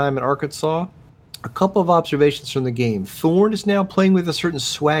great time in Arkansas. A couple of observations from the game. Thorne is now playing with a certain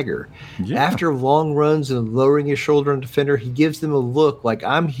swagger. Yeah. After long runs and lowering his shoulder on defender, he gives them a look like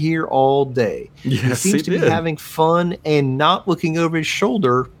I'm here all day. Yes, he seems to be having fun and not looking over his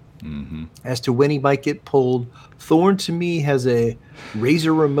shoulder as to when he might get pulled. Thorne, to me, has a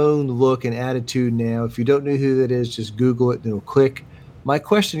Razor Ramon look and attitude now. If you don't know who that is, just Google it and it'll click. My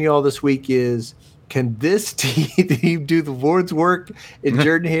question to y'all this week is, can this team do the Lord's work in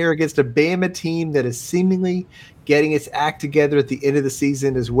Jordan-Hare against a Bama team that is seemingly getting its act together at the end of the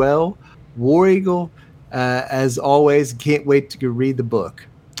season as well? War Eagle, as always, can't wait to go read the book.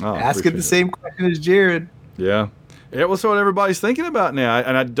 Oh, Asking the same question as Jared. Yeah. It was what everybody's thinking about now.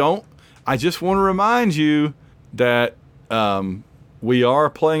 And I just want to remind you that we are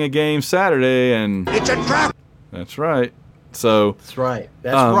playing a game Saturday. And it's a trap. That's right. So that's right.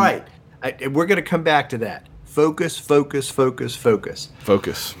 That's right. We're going to come back to that. Focus.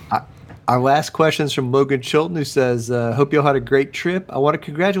 Our last question is from Logan Chilton, who says, hope you all had a great trip. I want to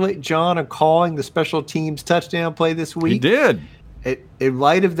congratulate John on calling the special teams touchdown play this week. He did. In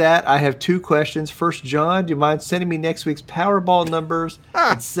light of that, I have two questions. First, John, do you mind sending me next week's Powerball numbers?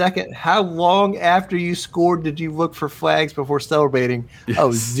 And second, how long after you scored did you look for flags before celebrating? Yes.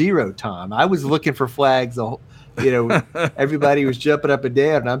 Oh, 0 time. I was looking for flags everybody was jumping up and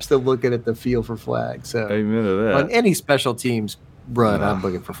down, and I'm still looking at the field for flags. So, amen to that. On any special teams run, I'm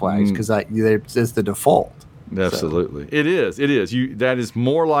looking for flags because it's the default. Absolutely, so. It is. That is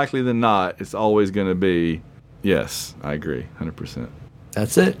more likely than not. It's always going to be. Yes, I agree, 100%.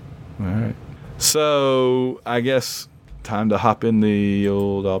 That's it. All right. So I guess time to hop in the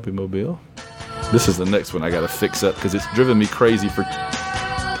old Automobile. This is the next one I got to fix up because it's driven me crazy for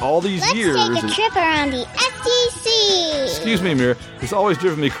all these years. Let's take a trip around the FTC. Excuse me, Amir. It's always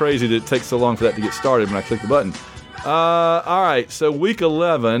driven me crazy that it takes so long for that to get started when I click the button. All right, so week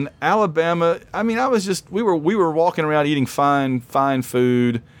 11, Alabama. I mean, we were walking around eating fine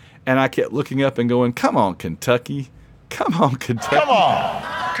food, and I kept looking up and going, "Come on, Kentucky! Come on, Kentucky!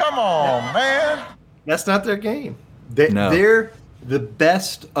 Come on, man!" That's not their game. They're the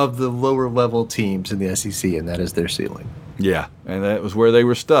best of the lower level teams in the SEC, and that is their ceiling. Yeah, and that was where they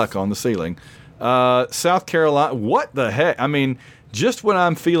were stuck on the ceiling. South Carolina, what the heck? I mean, just when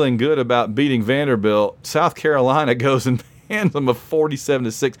I'm feeling good about beating Vanderbilt, South Carolina goes and hands them a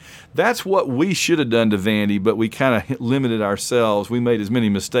 47-6. That's what we should have done to Vandy, but we kind of limited ourselves. We made as many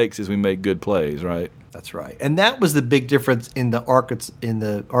mistakes as we made good plays, right? That's right. And that was the big difference in the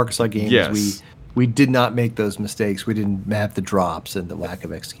Arkansas game. Yes. We did not make those mistakes. We didn't have the drops and the lack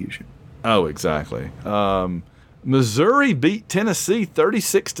of execution. Oh, exactly. Missouri beat Tennessee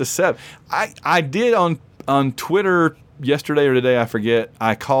 36-7. I did on Twitter yesterday or today, I forget.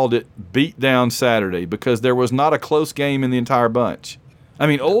 I called it beat down Saturday because there was not a close game in the entire bunch. I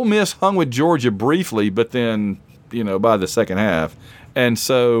mean, Ole Miss hung with Georgia briefly, but then by the second half, and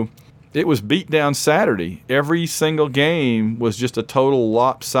so it was beat down Saturday. Every single game was just a total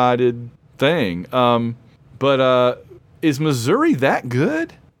lopsided thing. But is Missouri that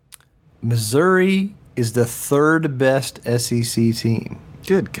good? Missouri is the third best SEC team.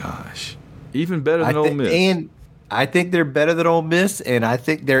 Good gosh. Even better than Ole Miss. And I think they're better than Ole Miss, and I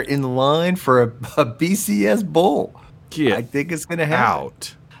think they're in line for a BCS bowl. I think it's going to happen.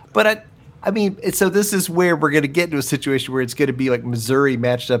 Out. But I mean, so this is where we're going to get into a situation where it's going to be like Missouri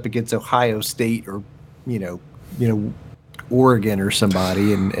matched up against Ohio State or, Oregon or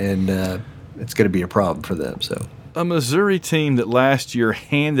somebody, and it's going to be a problem for them. So a Missouri team that last year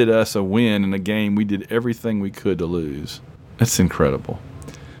handed us a win in a game we did everything we could to lose. That's incredible.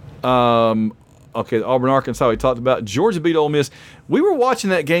 Okay, Auburn, Arkansas, we talked about. Georgia beat Ole Miss. We were watching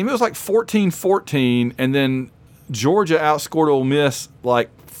that game. It was like 14-14, and then Georgia outscored Ole Miss like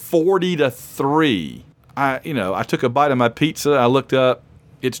 40-3. I took a bite of my pizza. I looked up.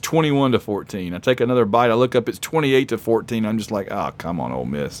 It's 21-14. I take another bite. I look up. It's 28-14. I'm just like, oh, come on, Ole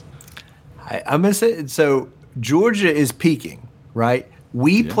Miss. I'm going to say, so Georgia is peaking, right?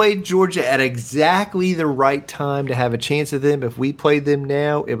 We played Georgia at exactly the right time to have a chance of them. If we played them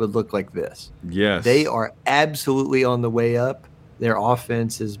now, it would look like this. Yes. They are absolutely on the way up. Their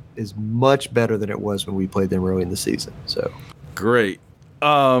offense is much better than it was when we played them early in the season. So great.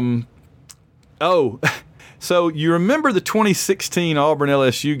 So you remember the 2016 Auburn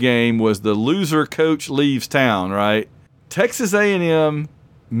LSU game was the loser coach leaves town, right? Texas A&M,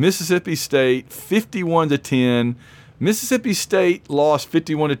 Mississippi State, 51-10. Mississippi State lost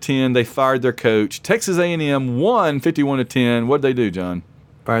 51-10. They fired their coach. Texas A&M won 51-10. What did they do, John?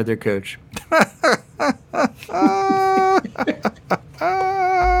 Fired their coach.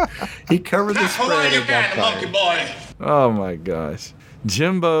 He covered the spread and got fired. Oh my gosh.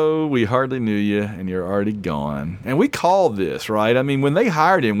 Jimbo, we hardly knew you, and you're already gone. And we called this, right? I mean, when they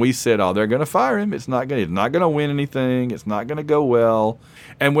hired him, we said, "Oh, they're going to fire him. He's not going to win anything. It's not going to go well."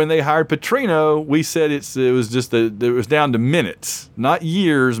 And when they hired Petrino, we said it was down to minutes, not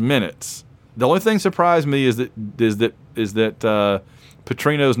years, minutes. The only thing surprised me is that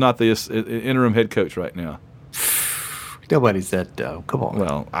Petrino's not the interim head coach right now. Nobody's that dumb. Come on.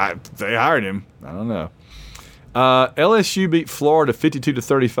 Well, they hired him. I don't know. LSU beat Florida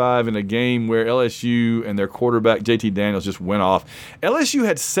 52-35 in a game where LSU and their quarterback JT Daniels just went off. LSU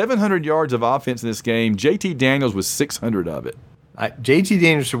had 700 yards of offense in this game. JT Daniels was 600 of it. JT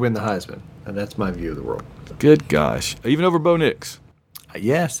Daniels should win the Heisman, and that's my view of the world. Good gosh. Even over Bo Nix.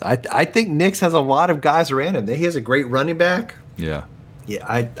 Yes. I think Nix has a lot of guys around him. He has a great running back. Yeah. Yeah,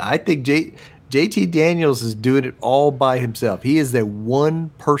 I think JT Daniels is doing it all by himself. He is that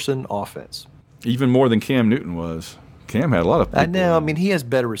one-person offense. Even more than Cam Newton was. Cam had a lot of people. I know. I mean, he has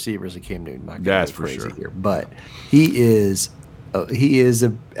better receivers than Cam Newton. That's for sure. Here, but he is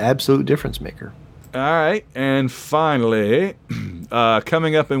an absolute difference maker. All right, and finally,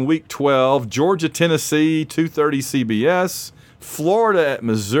 coming up in Week 12, Georgia, Tennessee, 2:30 CBS. Florida at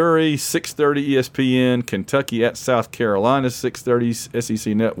Missouri, 6:30 ESPN. Kentucky at South Carolina, 6:30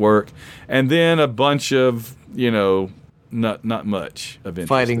 SEC Network. And then a bunch of, not much of interest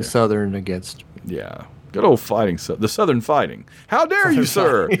Fighting there. Southern against. Yeah. Good old fighting. The Southern Fighting. How dare you,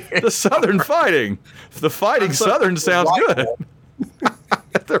 sir? The Southern Fighting. The Fighting Southern sounds good.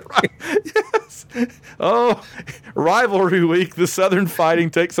 Yes. Oh, rivalry week. The Southern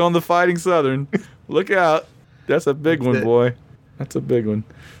Fighting takes on the Fighting Southern. Look out. That's a big one, boy. That's a big one.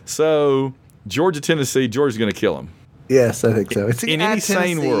 So, Georgia, Tennessee, Georgia's going to kill them. Yes, I think so. It's in any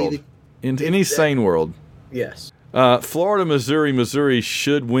sane world. In any sane world. Yes. Florida, Missouri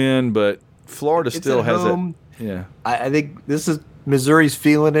should win, but Florida still has it. Yeah. I think this is Missouri's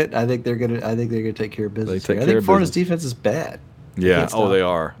feeling it. I think they're gonna take care of business. I think Florida's defense is bad. Yeah. They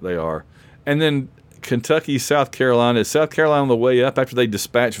are. They are. And then Kentucky, South Carolina. Is South Carolina on the way up after they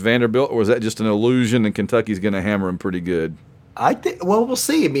dispatch Vanderbilt, or was that just an illusion and Kentucky's going to hammer them pretty good? I think. Well, we'll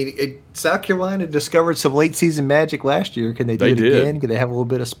see. I mean, South Carolina discovered some late season magic last year. Can they do it again? Can they have a little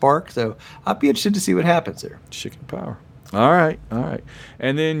bit of spark? So I'd be interested to see what happens there. Chicken power. All right.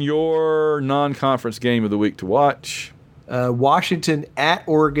 And then your non-conference game of the week to watch. Washington at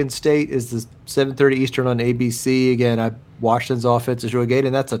Oregon State is the 7:30 Eastern on ABC. Again, Washington's offense is really good,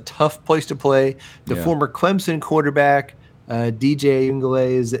 and that's a tough place to play. The former Clemson quarterback, DJ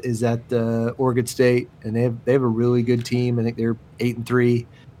Ungale, is at Oregon State, and they have a really good team. I think they're 8-3.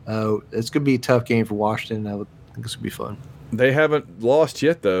 It's going to be a tough game for Washington. I think it's going to be fun. They haven't lost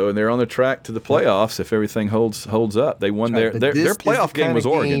yet, though, and they're on the track to the playoffs if everything holds up. They won their playoff game was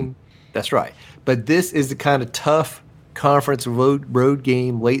Oregon. That's right. But this is the kind of tough conference road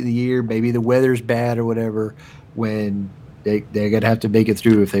game late in the year. Maybe the weather's bad or whatever. When They're going to have to make it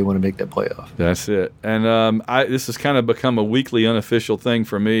through if they want to make that playoff. That's it. And this has kind of become a weekly unofficial thing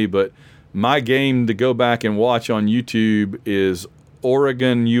for me, but my game to go back and watch on YouTube is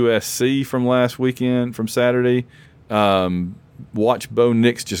Oregon USC from last weekend, from Saturday. Watch Bo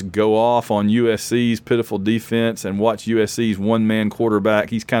Nix just go off on USC's pitiful defense, and watch USC's one-man quarterback.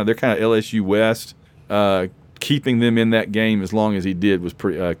 They're kind of LSU West. Keeping them in that game as long as he did was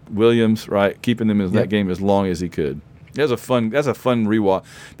pretty. Williams, right? Keeping them in that game as long as he could. That's a fun rewatch.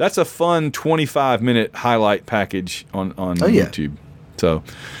 That's a fun 25-minute highlight package on YouTube. So,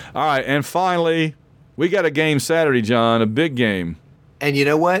 all right, and finally, we got a game Saturday, John, a big game. And you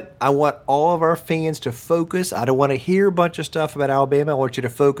know what? I want all of our fans to focus. I don't want to hear a bunch of stuff about Alabama. I want you to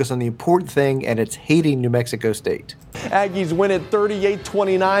focus on the important thing, and it's hating New Mexico State. Aggies win it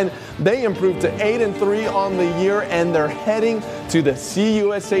 38-29. They improved to 8-3 on the year, and they're heading to the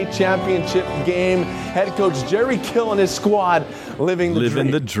CUSA championship game. Head coach Jerry Kill and his squad living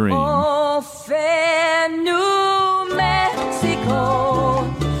the dream. Oh, fair New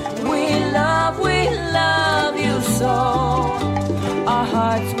Mexico, we love you so. Our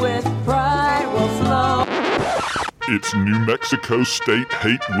hearts with pride will flow. It's New Mexico State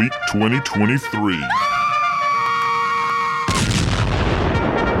Hate Week 2023.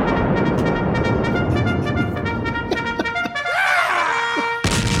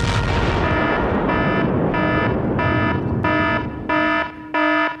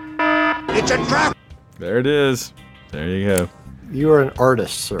 It's a trap. There it is. There you go. You are an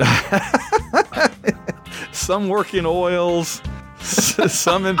artist, sir. Some work in oils,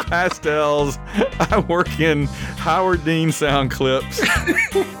 some in pastels. I work in Howard Dean sound clips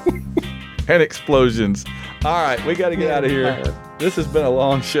and explosions. All right, we got to get out of here. This has been a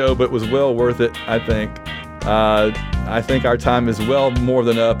long show, but was well worth it, I think. I think our time is well more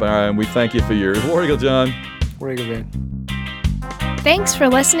than up, and we thank you for yours. War Eagle, John. War Eagle, man. Thanks for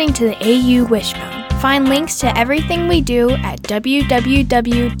listening to the AU Wishbone. Find links to everything we do at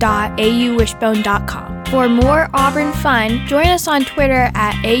www.auwishbone.com. For more Auburn fun, join us on Twitter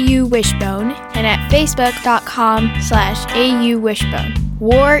at AUWishbone and at facebook.com/AUWishbone.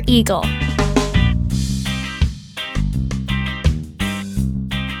 War Eagle.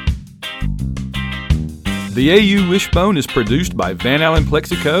 The AU Wishbone is produced by Van Allen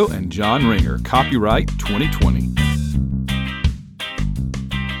Plexico and John Ringer. Copyright 2020.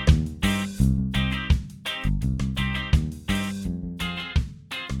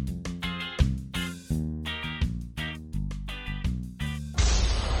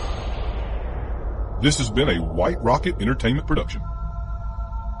 This has been a White Rocket Entertainment production.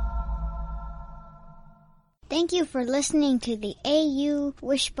 Thank you for listening to the AU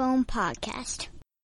Wishbone Podcast.